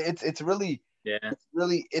woods. It's really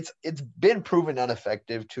it's been proven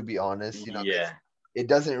ineffective, to be honest. It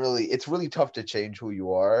doesn't really. It's really tough to change who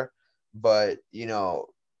you are, but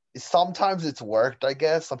sometimes it's worked. I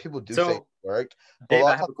guess some people do say it worked. Dave,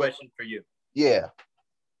 I have a question for you. Yeah.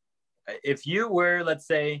 If you were, let's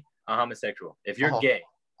say, a homosexual, if you're gay,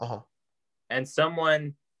 and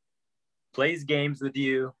someone plays games with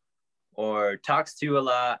you, or talks to you a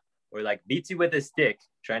lot, or like beats you with a stick,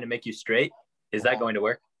 trying to make you straight, is that going to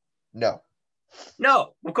work? No,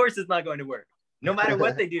 of course it's not going to work. No matter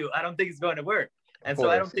what they do, I don't think it's going to work. And so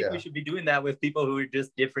I don't think we should be doing that with people who are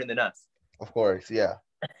just different than us. Of course, yeah.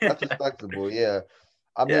 That's respectable, yeah.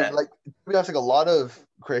 I mean, like, to be honest, like a lot of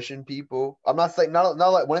Christian people, I'm not saying, not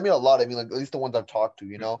like, when I mean a lot, I mean like at least the ones I've talked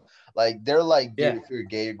to, like they're like, dude, if you're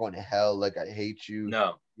gay, you're going to hell. Like, I hate you.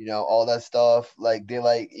 No. All that stuff. Like, they're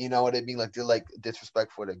like, you know what I mean? Like, they're like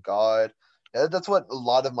disrespectful to God. That's what a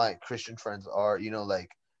lot of my Christian friends are,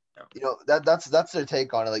 that's their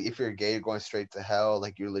take on it. Like, if you're gay, you're going straight to hell.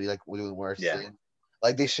 Like, you're literally like doing worse sin.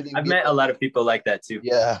 Like, they shouldn't. I've met a lot of people like that too.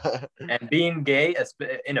 Yeah. And being gay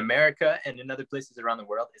in America and in other places around the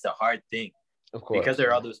world is a hard thing. Of course. Because there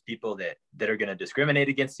are all those people that are going to discriminate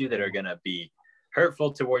against you, that are going to be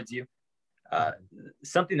hurtful towards you.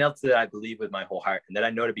 Something else that I believe with my whole heart and that I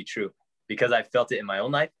know to be true, because I felt it in my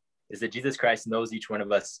own life, is that Jesus Christ knows each one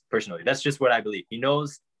of us personally. That's just what I believe. He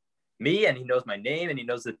knows me, and he knows my name, and he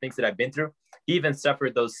knows the things that I've been through. He even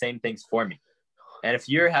suffered those same things for me. And if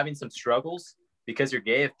you're having some struggles because you're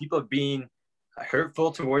gay, if people are being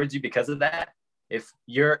hurtful towards you because of that, if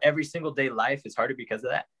your every single day life is harder because of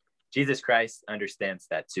that, Jesus Christ understands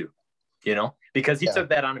that too, because he took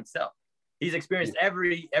that on himself. He's experienced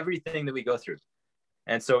everything that we go through.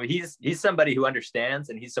 And so he's somebody who understands,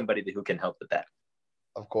 and he's somebody who can help with that.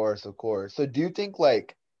 Of course. So do you think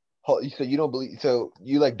like, so you don't believe, so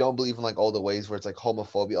you like don't believe in like all the ways where it's like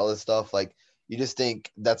homophobia, all this stuff, like you just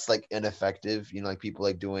think that's like ineffective, like people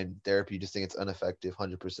like doing therapy, you just think it's ineffective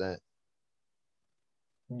 100%?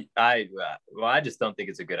 I just don't think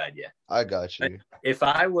it's a good idea. I got you. If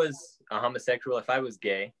I was a homosexual, if I was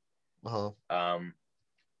gay,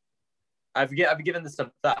 I've given this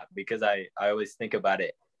some thought, because I always think about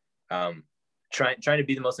it, trying to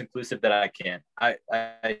be the most inclusive that I can. I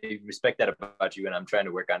respect that about you, and I'm trying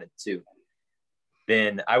to work on it too.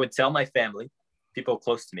 Then I would tell my family, people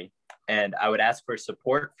close to me, and I would ask for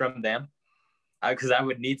support from them, because I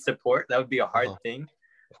would need support. That would be a hard thing.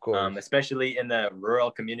 Of course. Especially in the rural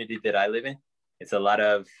community that I live in. It's a lot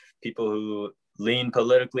of people who lean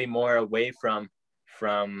politically more away from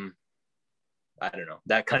I don't know,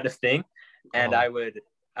 that kind of thing. And I would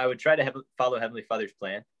try to follow Heavenly Father's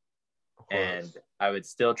plan, and I would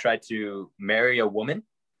still try to marry a woman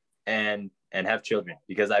and have children,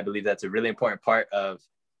 because I believe that's a really important part of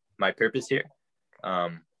my purpose here.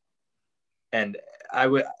 And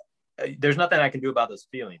there's nothing I can do about those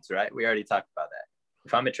feelings, right? We already talked about that.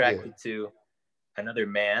 If I'm attracted to another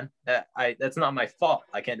man, that's not my fault.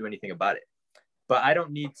 I can't do anything about it. But I don't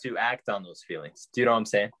need to act on those feelings. Do you know what I'm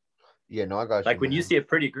saying? Yeah, no, I got you. Like when you see a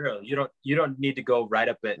pretty girl, you don't need to go right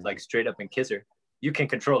up and like straight up and kiss her. You can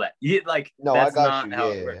control that. That's not how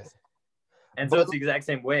it works. And so it's the exact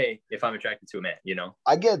same way if I'm attracted to a man,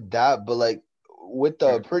 I get that, but like with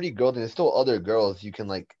the pretty girl, there's still other girls you can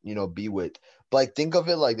like, be with. But like think of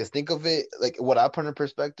it like this. Think of it like what I put in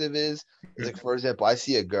perspective is like, for example, I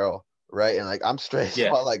see a girl, right? And like I'm straight, so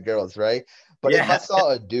I like girls, right? But if I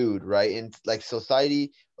saw a dude, right, and like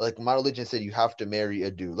society, like my religion said you have to marry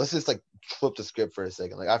a dude. Let's just like flip the script for a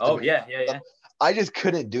second. Like I have to I just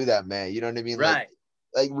couldn't do that, man. You know what I mean? Right.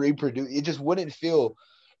 Like reproduce. It just wouldn't feel.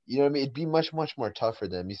 You know what I mean? It'd be much more tougher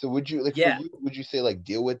than me. So would you for you, would you say like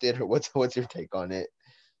deal with it, or what's your take on it?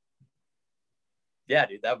 Yeah,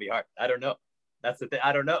 dude, that would be hard. I don't know. That's the thing.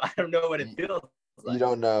 I don't know what it feels like. You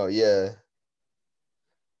don't know, yeah.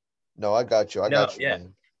 No, I got you. I got you,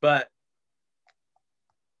 man. But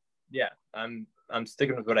yeah, I'm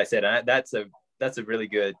sticking with what I said. That's a really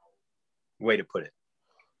good way to put it.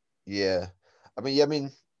 Yeah. I mean,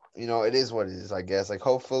 it is what it is, I guess. Like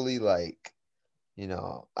hopefully, like, I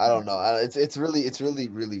don't know. It's really,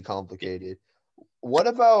 really complicated.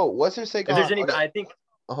 What's your take on? I think.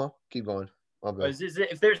 Keep going.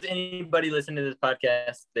 If there's anybody listening to this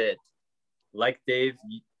podcast that, like Dave,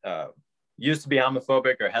 used to be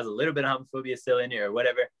homophobic or has a little bit of homophobia still in you or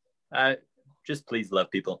whatever, just please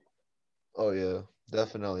love people. Oh yeah,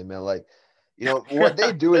 definitely, man. Like, what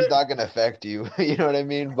they do is not gonna affect you. You know what I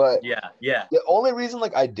mean? But yeah. The only reason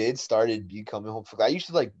like I started becoming homophobic, I used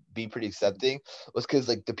to like be pretty accepting, was because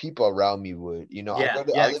like the people around me would,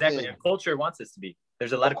 exactly. And culture wants us to be.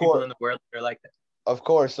 There's a lot of people in the world that are like that. Of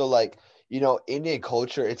course. So like, Indian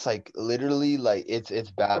culture, it's like literally like it's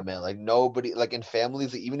bad, man. Like nobody, like in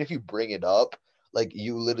families, like, even if you bring it up, like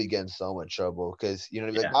you literally get in so much trouble because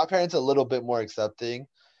like my parents are a little bit more accepting,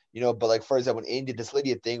 but like for example, in India, this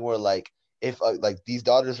literally a thing where like if like these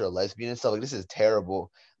daughters are lesbian and stuff, like this is terrible.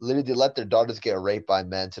 Literally, they let their daughters get raped by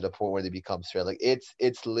men to the point where they become straight. Like it's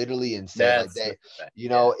literally insane.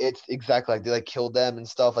 It's exactly like they like kill them and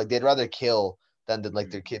stuff. Like they'd rather kill than like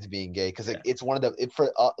their kids being gay, because like it's one of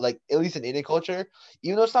the like at least in Indian culture,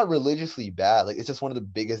 even though it's not religiously bad, like it's just one of the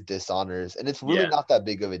biggest dishonors, and it's really not that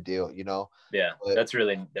big of a deal, But that's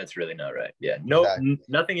really not right.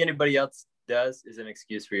 Nothing anybody else does is an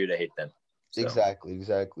excuse for you to hate them. So. Exactly.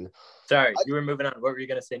 Sorry, you were moving on. What were you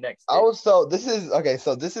gonna say next? This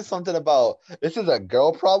is something about, this is a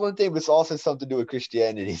girl problem thing, but it's also something to do with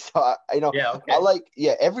Christianity. So I like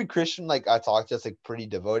every Christian like I talk to is like pretty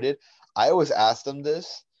devoted. I always ask them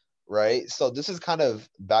this, right? So this is kind of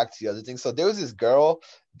back to the other thing. So there was this girl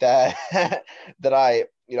that that I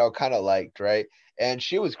kind of liked, right? And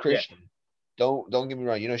she was Christian. Don't get me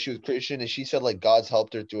wrong. She was Christian, and she said like God's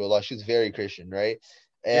helped her through a lot. She was very Christian, right?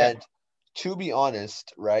 And to be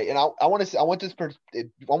honest, right? And I want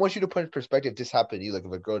you to put in perspective. This happened to you, like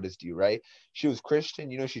if a girl does to you, right? She was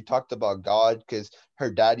Christian. She talked about God because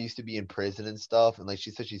her dad used to be in prison and stuff, and like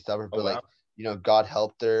she said she suffered, but like. God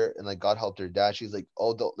helped her, and like God helped her dad. She's like,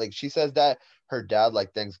 like she says that her dad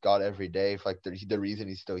like thanks God every day for like the reason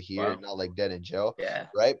he's still here and not like dead in jail. Yeah.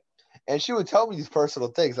 Right. And she would tell me these personal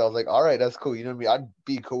things. I was like, all right, that's cool. You know what I mean? I'd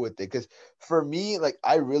be cool with it. Because for me, like,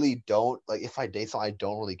 I really don't, like, if I date someone, I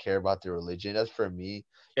don't really care about their religion. That's for me.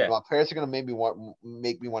 Yeah. My parents are going to make me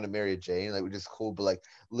want to marry a Jane, like, which is cool. But, like,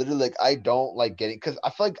 literally, like, I don't like getting, because I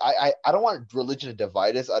feel like I don't want religion to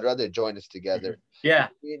divide us. I'd rather join us together. Yeah.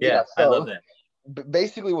 Yeah. So, I love that.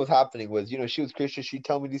 basically what's happening was, she was Christian. She'd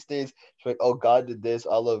tell me these things. She's like, oh, God did this.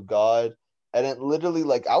 I love God. And then literally,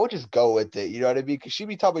 like, I would just go with it. You know what I mean? Because she'd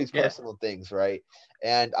be talking about these personal things, right?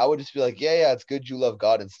 And I would just be like, yeah, it's good you love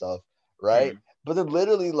God and stuff, right? But then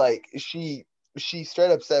literally, like, she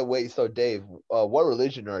straight up said, wait, so Dave, what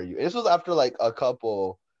religion are you? And this was after, like, a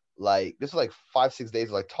couple, like, this was, like, 5-6 days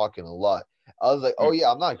of, like, talking a lot. I was like, oh,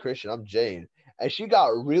 yeah, I'm not a Christian. I'm Jane. And she got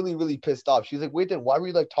really, really pissed off. She's like, wait, then why were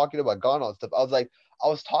you, like, talking about God and all stuff? I was like, I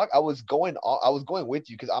was going with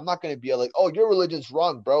you because I'm not going to be like, oh, your religion's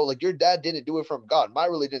wrong, bro. Like, your dad didn't do it from God. My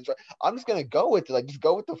religion's right. I'm just going to go with it. Like, just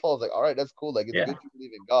go with the flow. I was like, all right, that's cool. Like, it's good you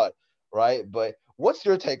believe in God, right? But what's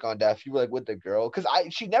your take on that? If you were, like, with the girl? Because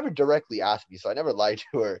she never directly asked me, so I never lied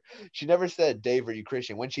to her. She never said, Dave, are you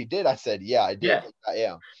Christian? When she did, I said, yeah, I did. Yeah. I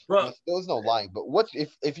am. Well, there was no lying. But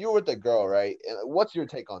if you were with the girl, right, what's your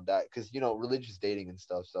take on that? Because, religious dating and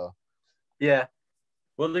stuff, so. Yeah.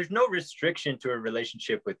 Well, there's no restriction to a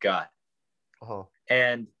relationship with God.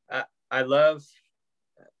 And I love,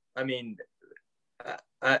 I mean,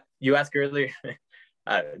 you asked earlier,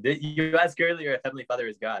 if Heavenly Father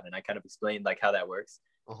is God, and I kind of explained like how that works.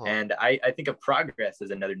 And I think of progress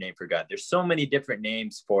as another name for God. There's so many different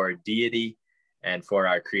names for deity and for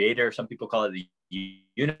our creator. Some people call it the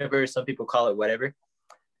universe. Some people call it whatever.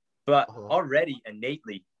 But already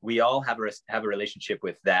innately, we all have a relationship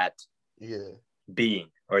with that being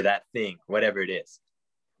or that thing, whatever it is.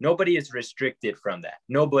 Nobody is restricted from that.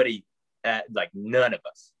 Nobody, like none of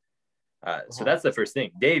us. So that's the first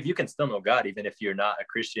thing. Dave, you can still know God even if you're not a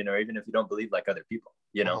Christian or even if you don't believe like other people,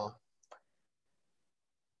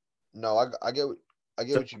 No, I get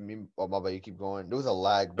what you mean. Oh, my bad, you keep going. There was a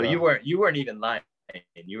lag, bro. But you weren't even lying.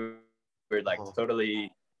 You were like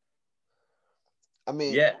totally. I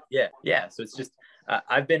mean, yeah. So it's just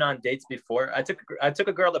I've been on dates before. I took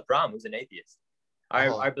a girl to prom who's an atheist.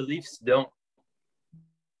 Our beliefs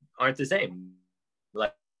aren't the same.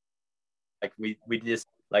 Like we just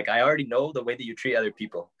like, I already know the way that you treat other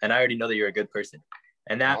people, and I already know that you're a good person,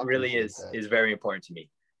 and that really is very important to me.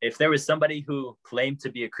 If there was somebody who claimed to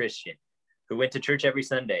be a Christian, who went to church every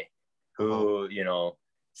Sunday, who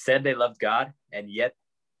said they loved God, and yet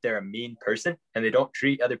they're a mean person and they don't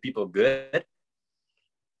treat other people good,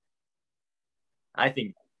 I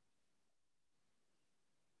think.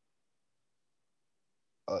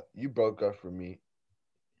 You broke up for me.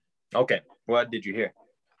 Okay, what did you hear?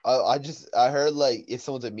 I heard like if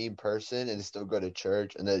someone's a mean person and they still go to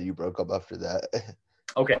church, and then you broke up after that.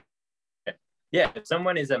 Okay. Yeah, if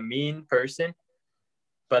someone is a mean person,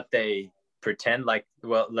 but they pretend like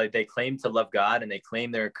they claim to love God and they claim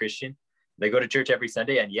they're a Christian, they go to church every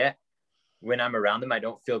Sunday, and yet when I'm around them, I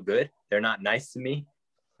don't feel good. They're not nice to me.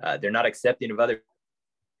 They're not accepting of other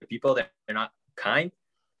people. They're not kind.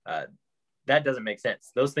 That doesn't make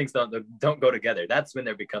sense. Those things don't go together. That's when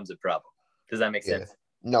there becomes a problem. Does that make sense?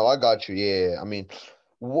 No, I got you. Yeah. I mean,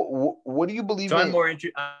 what do you believe in? I'm more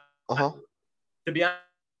interested. To be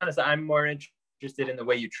honest, I'm more interested in the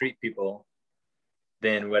way you treat people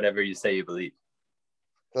than whatever you say you believe.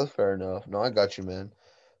 That's fair enough. No, I got you, man.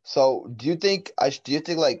 So, do you think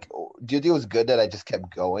it was good that I just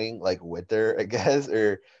kept going like with her, I guess,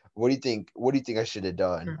 or what do you think? What do you think I should have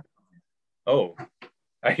done? Oh,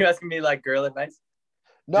 are you asking me like girl advice?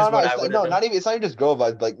 No, not even. It's not even just girl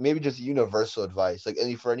advice. Like maybe just universal advice. Like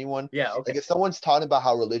for anyone. Yeah. Okay. Like if someone's talking about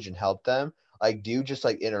how religion helped them, like do you just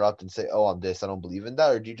like interrupt and say, "Oh, I'm this. I don't believe in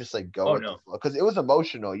that," or do you just like go? Oh no. Because it was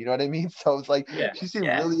emotional. You know what I mean? So it's like she seemed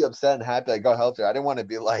really upset and happy. Like God helped her. I didn't want to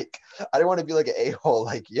be like an a-hole.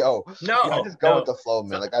 Like I just go with the flow,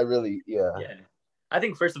 man. Like I really, yeah. I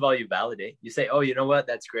think first of all, you validate. You say, "Oh, you know what?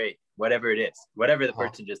 That's great. Whatever it is, whatever the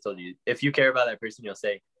person just told you. If you care about that person, you'll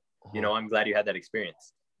say, I'm glad you had that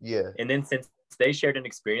experience." Yeah. And then since they shared an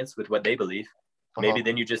experience with what they believe, maybe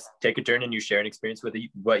then you just take a turn and you share an experience with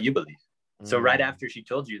what you believe. So right after she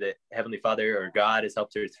told you that Heavenly Father or God has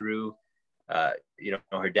helped her through, her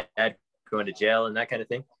dad going to jail and that kind of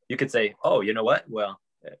thing, you could say, "Oh, you know what? Well,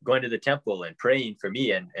 going to the temple and praying for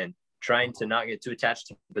me and trying to not get too attached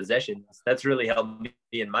to possessions, that's really helped me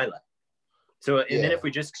in my life." So, and then if we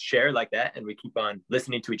just share like that and we keep on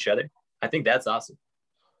listening to each other, I think that's awesome.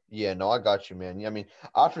 Yeah, no, I got you, man. Yeah, I mean,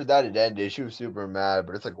 after that it ended, she was super mad,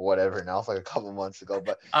 but it's like whatever. Now it's like a couple months ago,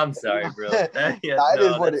 but I'm sorry, bro.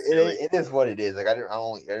 It is what it is. Like I didn't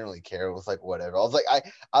really care. It was like whatever. I was like,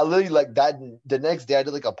 I literally like that. The next day, I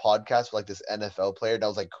did like a podcast with like this NFL player, and I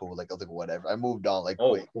was like, cool. Like I was like, whatever. I moved on like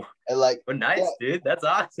quick. And like, nice, dude. That's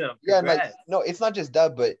awesome. Yeah, and like, no, it's not just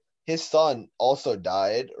that, but his son also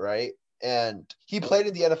died, right? And he played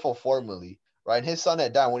in the NFL formerly. right? And his son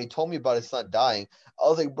had died. When he told me about his son dying, I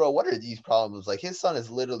was like, bro, what are these problems? Like, his son has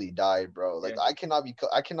literally died, bro. Like, I cannot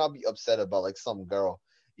be upset about like some girl,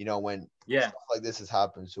 when stuff like this has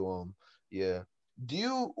happened to him. Yeah. Do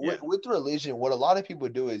you with religion? What a lot of people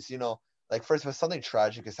do is, like, first, if something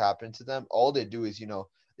tragic has happened to them, all they do is,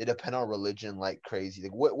 they depend on religion like crazy.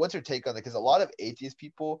 Like, what's your take on that? Because a lot of atheist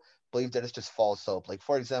people believe that it's just false hope. Like,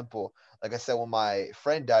 for example, like I said, when my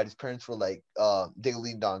friend died, his parents were like, they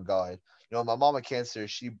leaned on God. My mom had cancer,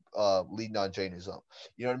 she leaned on Jainism.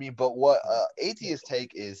 You know what I mean? But what atheists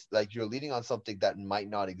take is like you're leaning on something that might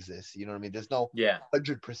not exist. You know what I mean? There's no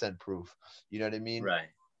 100% proof. You know what I mean? Right.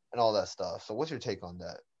 And all that stuff. So what's your take on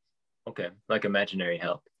that? Okay, like imaginary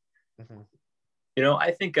help. Mm-hmm.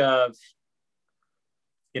 I think of,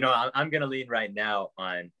 I'm gonna lean right now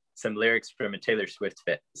on some lyrics from a Taylor Swift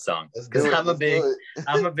song because I'm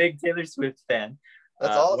a big Taylor Swift fan.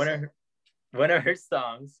 That's awesome. One of her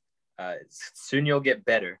songs, "Soon You'll Get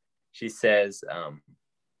Better." She says,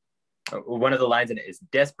 one of the lines in it is,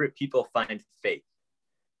 "Desperate people find faith."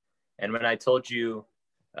 And when I told you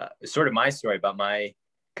sort of my story about my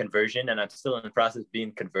conversion, and I'm still in the process of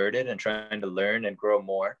being converted and trying to learn and grow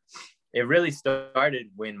more, it really started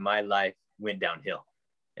when my life went downhill.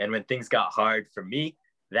 And when things got hard for me,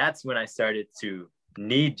 that's when I started to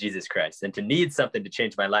need Jesus Christ and to need something to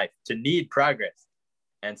change my life, to need progress.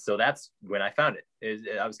 And so that's when I found it.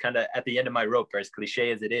 I was kind of at the end of my rope, as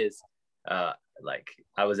cliche as it is. Like,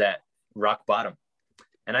 I was at rock bottom.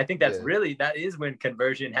 And I think that is when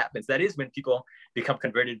conversion happens. That is when people become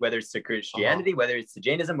converted, whether it's to Christianity, whether it's to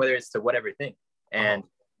Jainism, whether it's to whatever thing. And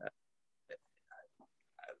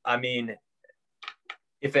I mean,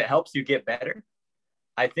 if it helps you get better,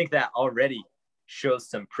 I think that already shows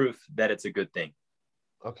some proof that it's a good thing.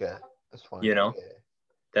 Okay, that's fine.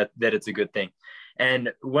 That it's a good thing.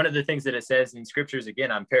 And one of the things that it says in scriptures,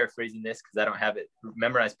 again, I'm paraphrasing this because I don't have it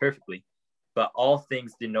memorized perfectly, but all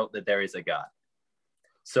things denote that there is a God.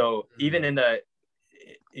 So even in the,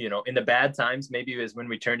 in the bad times, maybe it was when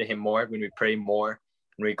we turn to him more, when we pray more,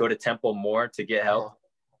 when we go to temple more to get help.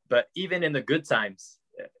 But even in the good times,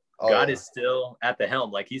 God is still at the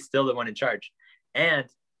helm. Like, he's still the one in charge. And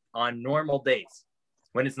on normal days,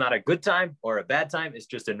 when it's not a good time or a bad time, it's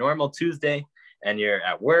just a normal Tuesday, and you're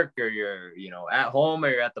at work or you're, at home or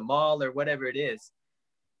you're at the mall or whatever it is,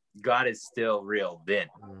 God is still real then,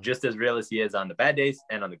 just as real as he is on the bad days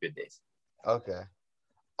and on the good days. Okay.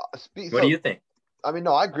 What do you think? I mean,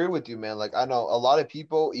 no, I agree with you, man. Like, I know a lot of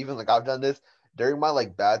people, even like I've done this during my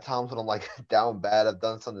like bad times when I'm like down bad, I've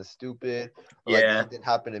done something stupid, or like something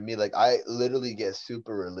happened to me. Like, I literally get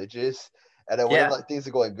super religious. And then when like things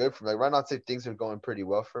are going good for me, like right now, I'd say things are going pretty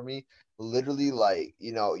well for me. Literally, like,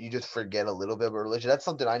 you just forget a little bit about religion. That's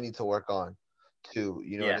something I need to work on too.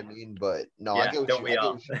 You know what I mean? But no, I get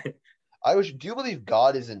what you. Do you believe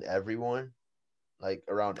God is in everyone? Like,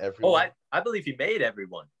 around everyone? Oh, I believe he made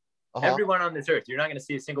everyone. Everyone on this earth. You're not going to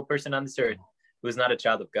see a single person on this earth who is not a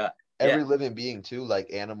child of God. Every living being too,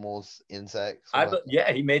 like animals, insects.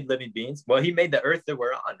 He made living beings. Well, he made the earth that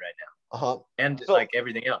we're on right now. And so, like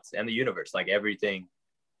everything else, and the universe, like everything.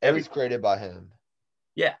 Everything's created by him.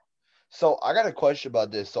 Yeah. So I got a question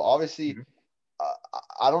about this. So obviously,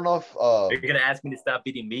 I don't know if you're gonna ask me to stop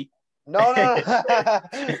eating meat. No, I'm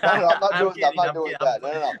not doing that.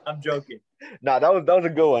 No. I'm joking. No, that was a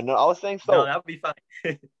good one. No, I was saying so. No, that would be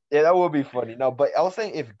fine. Yeah, that would be funny. No, but I was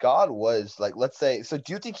saying if God was like, let's say, so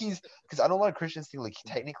do you think because I know a lot of Christians think like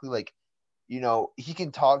technically like, he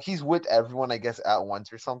can talk, he's with everyone, I guess, at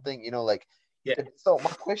once or something, like, so my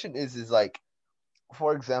question is like,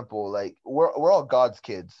 for example, like we're all God's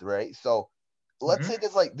kids, right? So let's say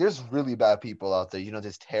there's really bad people out there,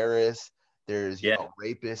 there's terrorists, there's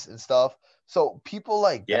rapists and stuff. So people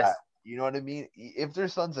like that, you know what I mean? If they're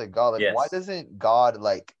sons of God, like why doesn't God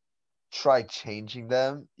like try changing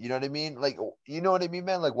them? You know what I mean? Like, you know what I mean,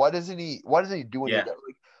 man? Like, why doesn't he do any of that?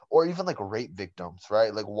 Like, or even like rape victims,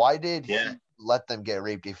 right? Like, why did he let them get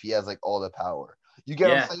raped if he has like all the power? You get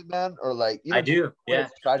what I'm saying, man? Or like, I do,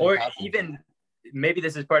 or even maybe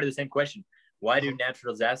this is part of the same question. Why do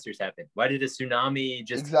natural disasters happen? Why did a tsunami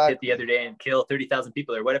just hit the other day and kill 30,000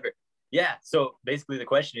 people or whatever? Yeah. So basically the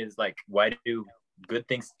question is like, why do bad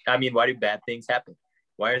things happen?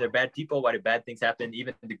 Why are there bad people? Why do bad things happen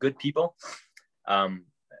even to good people?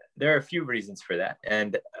 There are a few reasons for that.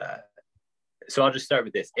 And so I'll just start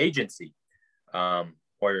with this. Agency,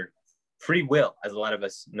 or free will, as a lot of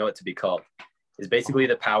us know it to be called, is basically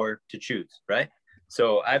the power to choose, right?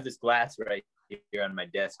 So I have this glass right here on my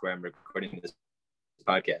desk where I'm recording this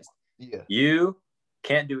podcast. Yeah. You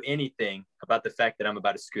can't do anything about the fact that I'm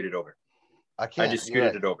about to scoot it over. I can't. I just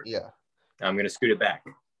scooted it over. Yeah. I'm going to scoot it back.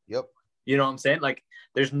 Yep. You know what I'm saying? Like,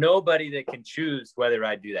 there's nobody that can choose whether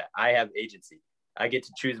I do that. I have agency. I get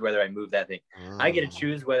to choose whether I move that thing. I get to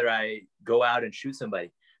choose whether I go out and shoot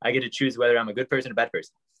somebody. I get to choose whether I'm a good person or a bad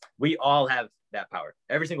person. We all have that power,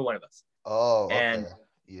 every single one of us. Oh, okay. And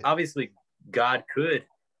obviously, God could,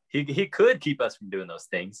 he could keep us from doing those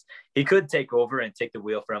things. He could take over and take the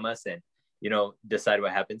wheel from us and, you know, decide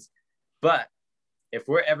what happens. But if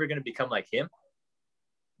we're ever going to become like him,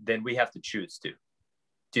 then we have to choose to.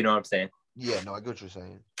 Do you know what I'm saying? Yeah, no, I get what you're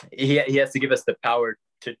saying. He has to give us the power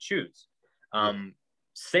to choose.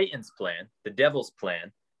 Satan's plan, the devil's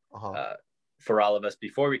plan, for all of us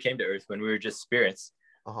before we came to earth, when we were just spirits,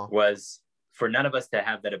 was for none of us to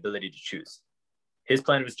have that ability to choose. His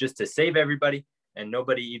plan was just to save everybody, and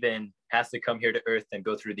nobody even has to come here to earth and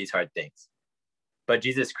go through these hard things. But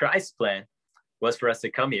Jesus Christ's plan was for us to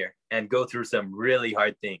come here and go through some really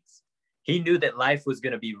hard things. He knew that life was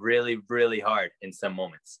going to be really, really hard in some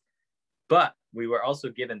moments. But we were also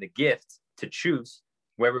given the gift to choose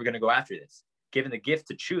where we're going to go after this, given the gift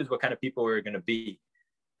to choose what kind of people we were going to be.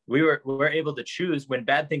 We were able to choose when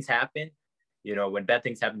bad things happen, you know, when bad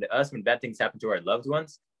things happen to us, when bad things happen to our loved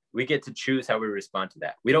ones, we get to choose how we respond to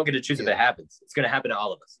that. We don't get to choose if it happens. It's going to happen to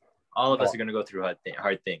all of us. All of us are going to go through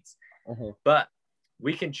hard things. But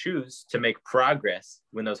we can choose to make progress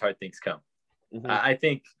when those hard things come. I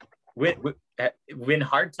think when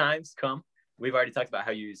hard times come, we've already talked about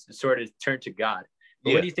how you sort of turn to God.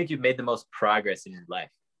 But when do you think you've made the most progress in your life?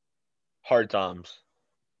 Hard times.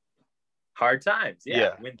 Hard times,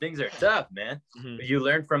 yeah. When things are tough, man. You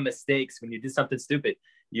learn from mistakes. When you do something stupid,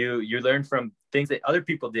 you learn from things that other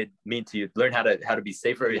people did mean to you. Learn how to be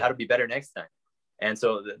safer, how to be better next time. And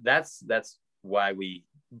so that's why we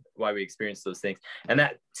experience those things. And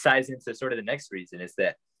that ties into sort of the next reason, is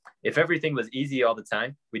that if everything was easy all the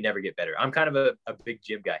time, we'd never get better. I'm kind of a big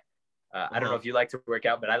gym guy. I don't know if you like to work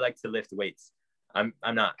out, but I like to lift weights. I'm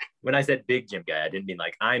not. When I said big gym guy, I didn't mean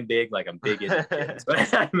like I'm big, like I'm big in gyms.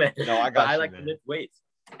 But I meant, no, I like to lift weights.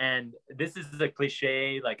 And this is a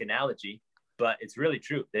cliche like analogy, but it's really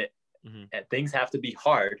true that things have to be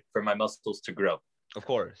hard for my muscles to grow. Of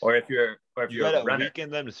course. Or if you're gotta a runner, weaken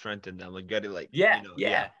them to strengthen them. Like, you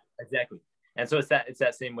gotta exactly. And so it's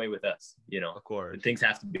that same way with us, you know. Of course. Things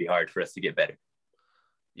have to be hard for us to get better.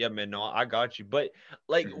 Yeah, man, no, I got you. But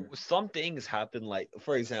like some things happen, like,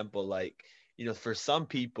 for example, like, you know, for some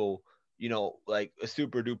people, you know, like a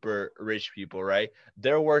super duper rich people, right?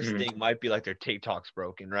 Their worst thing might be like their TikTok's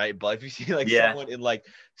broken, right? But if you see like someone in like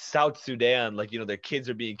South Sudan, like, you know, their kids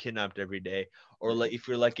are being kidnapped every day, or like if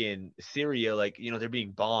you're like in Syria, like, you know, they're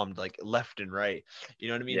being bombed like left and right. You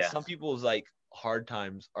know what I mean? Some people's like hard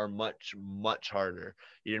times are much harder,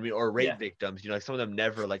 you know what I mean? Or rape victims, you know, like some of them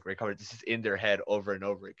never like recover. This is in their head over and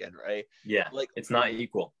over again, right? Like it's not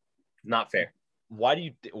equal, not fair. Why do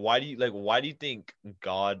you think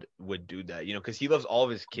God would do that? You know, because he loves all of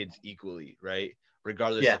his kids equally, right?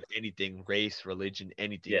 Regardless of anything, race, religion,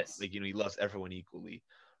 anything. Like, you know, he loves everyone equally,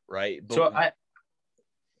 right? But so I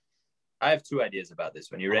have two ideas about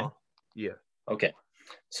this. When you're ready? Yeah. Okay.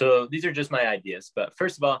 So these are just my ideas, but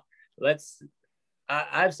first of all, I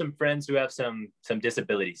have some friends who have some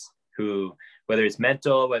disabilities, who, whether it's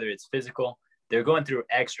mental, whether it's physical, they're going through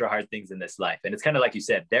extra hard things in this life. And it's kind of like you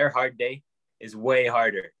said, their hard day is way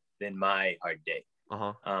harder than my hard day.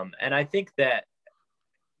 And I think that,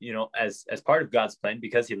 you know, as part of God's plan,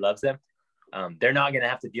 because he loves them, they're not going to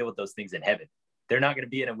have to deal with those things in heaven. They're not going to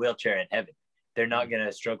be in a wheelchair in heaven. They're not going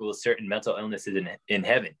to struggle with certain mental illnesses in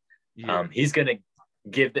heaven. He's going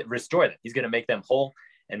to restore them. He's going to make them whole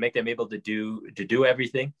and make them able to do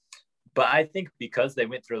everything. But I think because they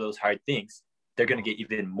went through those hard things, they're going to get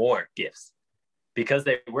even more gifts. Because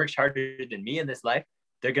they worked harder than me in this life,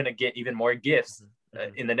 they're going to get even more gifts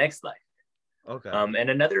in the next life. Okay. And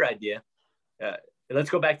another idea, let's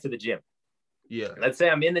go back to the gym. Yeah. Let's say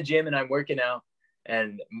I'm in the gym and I'm working out,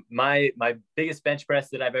 and my biggest bench press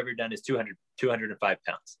that I've ever done is 205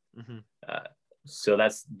 pounds. So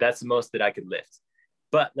that's the most that I could lift.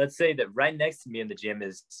 But let's say that right next to me in the gym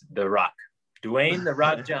is The Rock. Dwayne The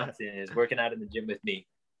Rock Johnson is working out in the gym with me.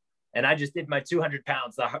 And I just did my 200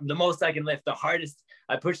 pounds, the most I can lift, the hardest.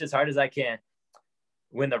 I pushed as hard as I can.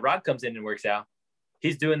 When The Rock comes in and works out,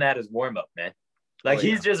 he's doing that as warm-up, man. Like,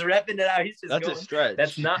 he's just repping it out. He's just That's going. A stretch.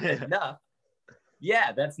 That's not enough.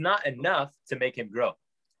 Yeah, that's not enough to make him grow.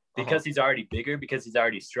 Because he's already bigger, because he's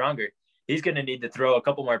already stronger, he's going to need to throw a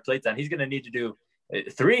couple more plates on. He's going to need to do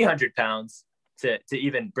 300 pounds to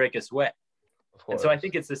even break a sweat. And so I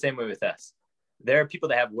think it's the same way with us. There are people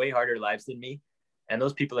that have way harder lives than me, and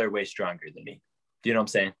those people are way stronger than me. Do you know what I'm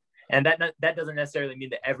saying? And that doesn't necessarily mean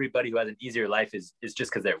that everybody who has an easier life is just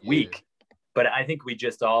because they're weak. but I think we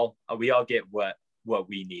all get what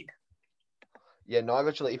we need. Yeah, no,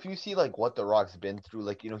 actually, if you see like what The Rock's been through,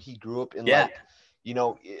 like, he grew up in like,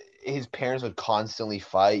 his parents would constantly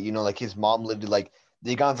fight. Like his mom lived in like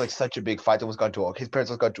they got into like such a big fight. His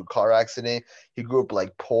parents almost got into a car accident. He grew up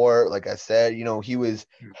like poor, like I said. He was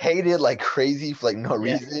hated like crazy for like no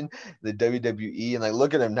reason. The WWE, and like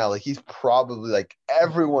look at him now, like he's probably like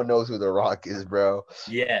everyone knows who The Rock is, bro.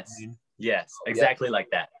 Yes, exactly like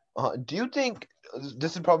that. Do you think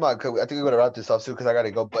this is probably I think we're gonna wrap this up soon because I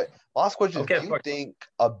gotta go. But last question: do you think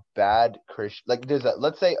a bad Christian, like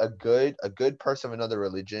let's say a good person of another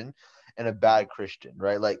religion, and a bad Christian,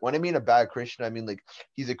 right? Like when I mean a bad Christian, I mean like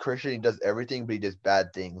he's a Christian, he does everything, but he does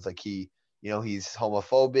bad things. Like he's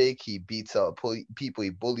homophobic, he beats up people, he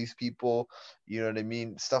bullies people. You know what I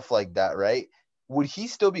mean? Stuff like that, right? Would he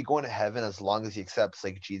still be going to heaven as long as he accepts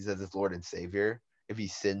like Jesus as his Lord and Savior? If he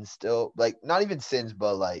sins still, like not even sins,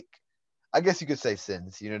 but like I guess you could say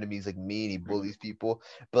sins, you know what I mean? He's like mean, he bullies people.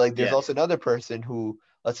 But like there's also another person who,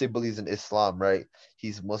 let's say, believes in Islam, right?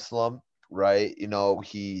 He's Muslim, right?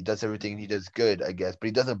 He does everything, he does good, I guess, but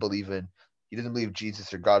he doesn't believe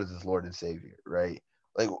Jesus or God is his Lord and Savior, right?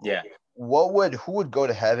 Like who would go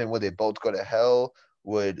to heaven? Would they both go to hell?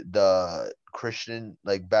 Would the Christian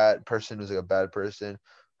like bad person who's like a bad person,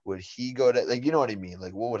 would he go to, like, you know what I mean?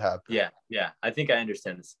 Like, what would happen? Yeah. I think I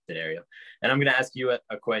understand the scenario. And I'm going to ask you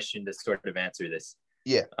a question to sort of answer this.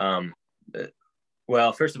 Yeah.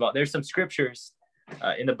 Well, first of all, there's some scriptures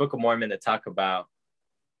in the Book of Mormon that talk about,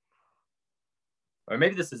 or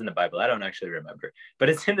maybe this is in the Bible, I don't actually remember, but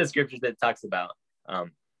it's in the scriptures that talks about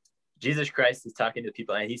Jesus Christ is talking to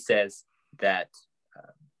people, and he says that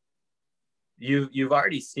you've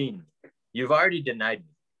already seen me. You've already denied me.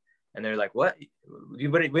 And they're like, what? We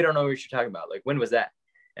don't know what you're talking about. Like, when was that?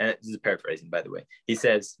 And this is paraphrasing, by the way. He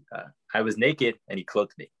says, I was naked and he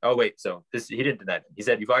clothed me. Oh, wait. So he didn't deny it. He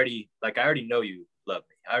said, I already know you love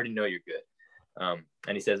me. I already know you're good.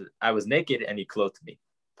 And he says, I was naked and he clothed me.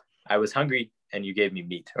 I was hungry and you gave me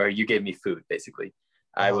meat, or you gave me food, basically.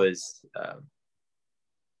 I was,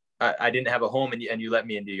 I didn't have a home and you let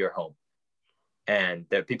me into your home. And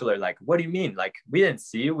the people are like, what do you mean? Like, we didn't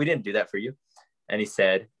see you. We didn't do that for you. And he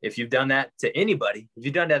said, if you've done that to anybody, if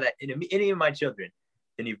you've done that to any of my children,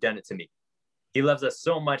 then you've done it to me. He loves us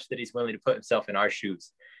so much that he's willing to put himself in our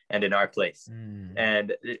shoes and in our place.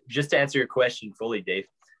 And just to answer your question fully, Dave,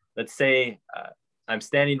 let's say I'm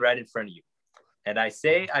standing right in front of you and I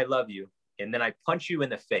say, I love you. And then I punch you in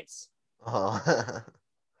the face.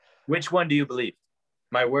 Which one do you believe?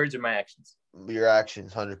 My words or my actions? Your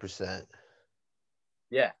actions, 100%.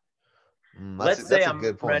 Yeah. Let's say I'm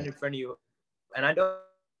right in front of you and I don't,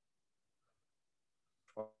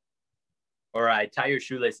 or I tie your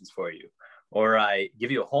shoelaces for you, or I give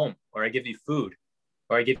you a home, or I give you food,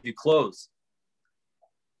 or I give you clothes.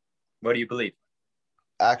 What do you believe?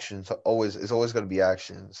 Actions. It's always going to be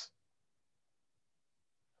actions.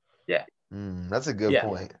 Yeah. That's a good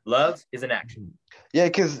point. Love is an action. Yeah,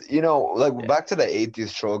 because, back to the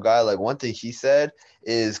atheist troll guy, like one thing he said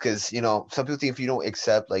is because, some people think if you don't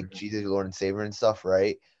accept like Jesus, your Lord and Savior and stuff,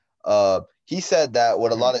 right? He said that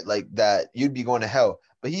what a lot of like that you'd be going to hell.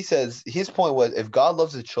 But he says his point was, if God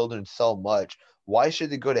loves his children so much, why should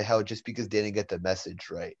they go to hell just because they didn't get the message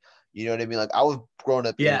right? You know what I mean? Like I was growing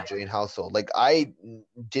up in a Jain household. Like I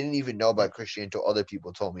didn't even know about Christianity until other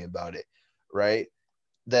people told me about it, right?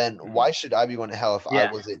 Then why should I be going to hell if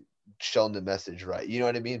I wasn't shown the message right? You know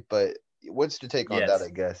what I mean? But what's your take on that, I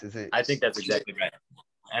guess? I think that's exactly right.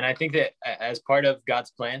 And I think that as part of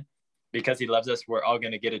God's plan, because he loves us, we're all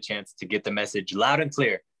going to get a chance to get the message loud and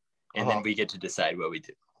clear. And then we get to decide what we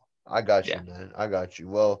do. I got you, man. I got you.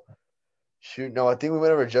 Well, shoot, no, I think we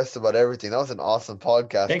went over just about everything. That was an awesome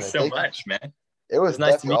podcast. Thanks so much, man. It was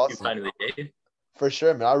nice to meet awesome. You finally, Dave. For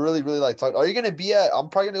sure, man. I really, really like talking. Are you going to be I'm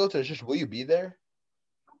probably going to go to the church. Will you be there?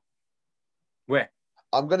 Where?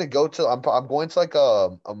 I'm going to go to, I'm going to like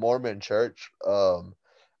a Mormon church.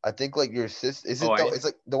 I think like your sister, it's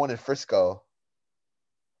like the one in Frisco.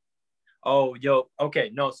 Oh,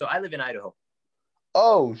 okay. No, so I live in Idaho.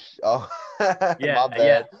 Oh, yeah, my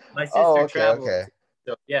bad. My sister traveled. Okay.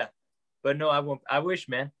 So yeah, but no, I won't. I wish,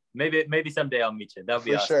 man. Maybe someday I'll meet you. That'll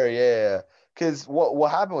be awesome. For sure, yeah. Because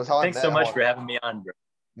what happened was Thanks so much for having me on, bro.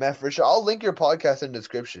 Man, for sure. I'll link your podcast in the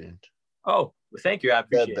description. Oh, well, thank you. I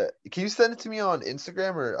appreciate it. Can you send it to me on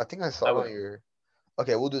Instagram or I think I saw it on your.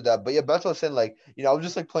 Okay, we'll do that. But yeah, that's what I was saying. Like, I was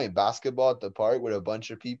just like playing basketball at the park with a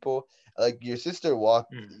bunch of people. Like your sister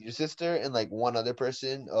and like one other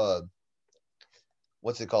person.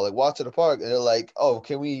 What's it called? Like walk to the park and they're like, oh,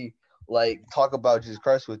 can we like talk about Jesus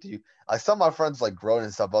Christ with you? I saw my friends like grown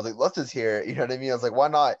and stuff. I was like, let's just hear it. You know what I mean? I was like, why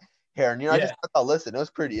not here. And, I just thought, listen, it was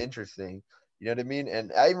pretty interesting. You know what I mean?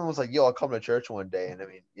 And I even was like, yo, I'll come to church one day. And I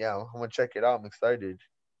mean, yeah, I'm going to check it out. I'm excited.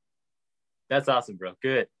 That's awesome, bro.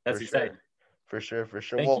 Good. That's exciting. For sure.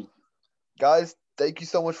 Thank you. Guys, thank you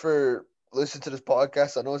so much for listening to this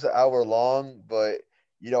podcast. I know it's an hour long, but,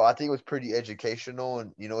 I think it was pretty educational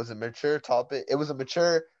and, it was a mature topic. It was a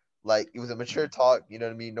mature talk, you know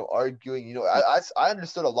what I mean? No arguing, I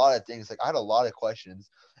understood a lot of things. Like I had a lot of questions,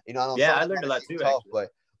 I know I learned a lot too, tough, but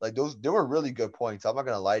like they were really good points. I'm not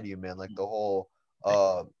going to lie to you, man. Like the whole,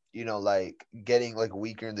 like getting like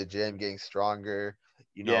weaker in the gym, getting stronger,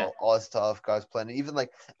 all that stuff, God's plan. And even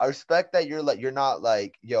like, I respect that you're not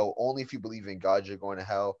like, yo, only if you believe in God, you're going to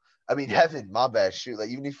hell. I mean, heaven, my bad, shoot. Like,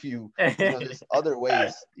 even if there's other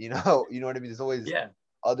ways, you know what I mean? There's always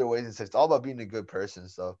other ways and stuff. It's all about being a good person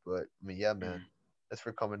and stuff. But I mean, yeah, man, thanks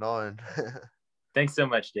for coming on. Thanks so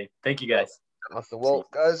much, Dave. Thank you, guys. Awesome. Well,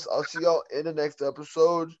 guys, I'll see y'all in the next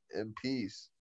episode, and peace.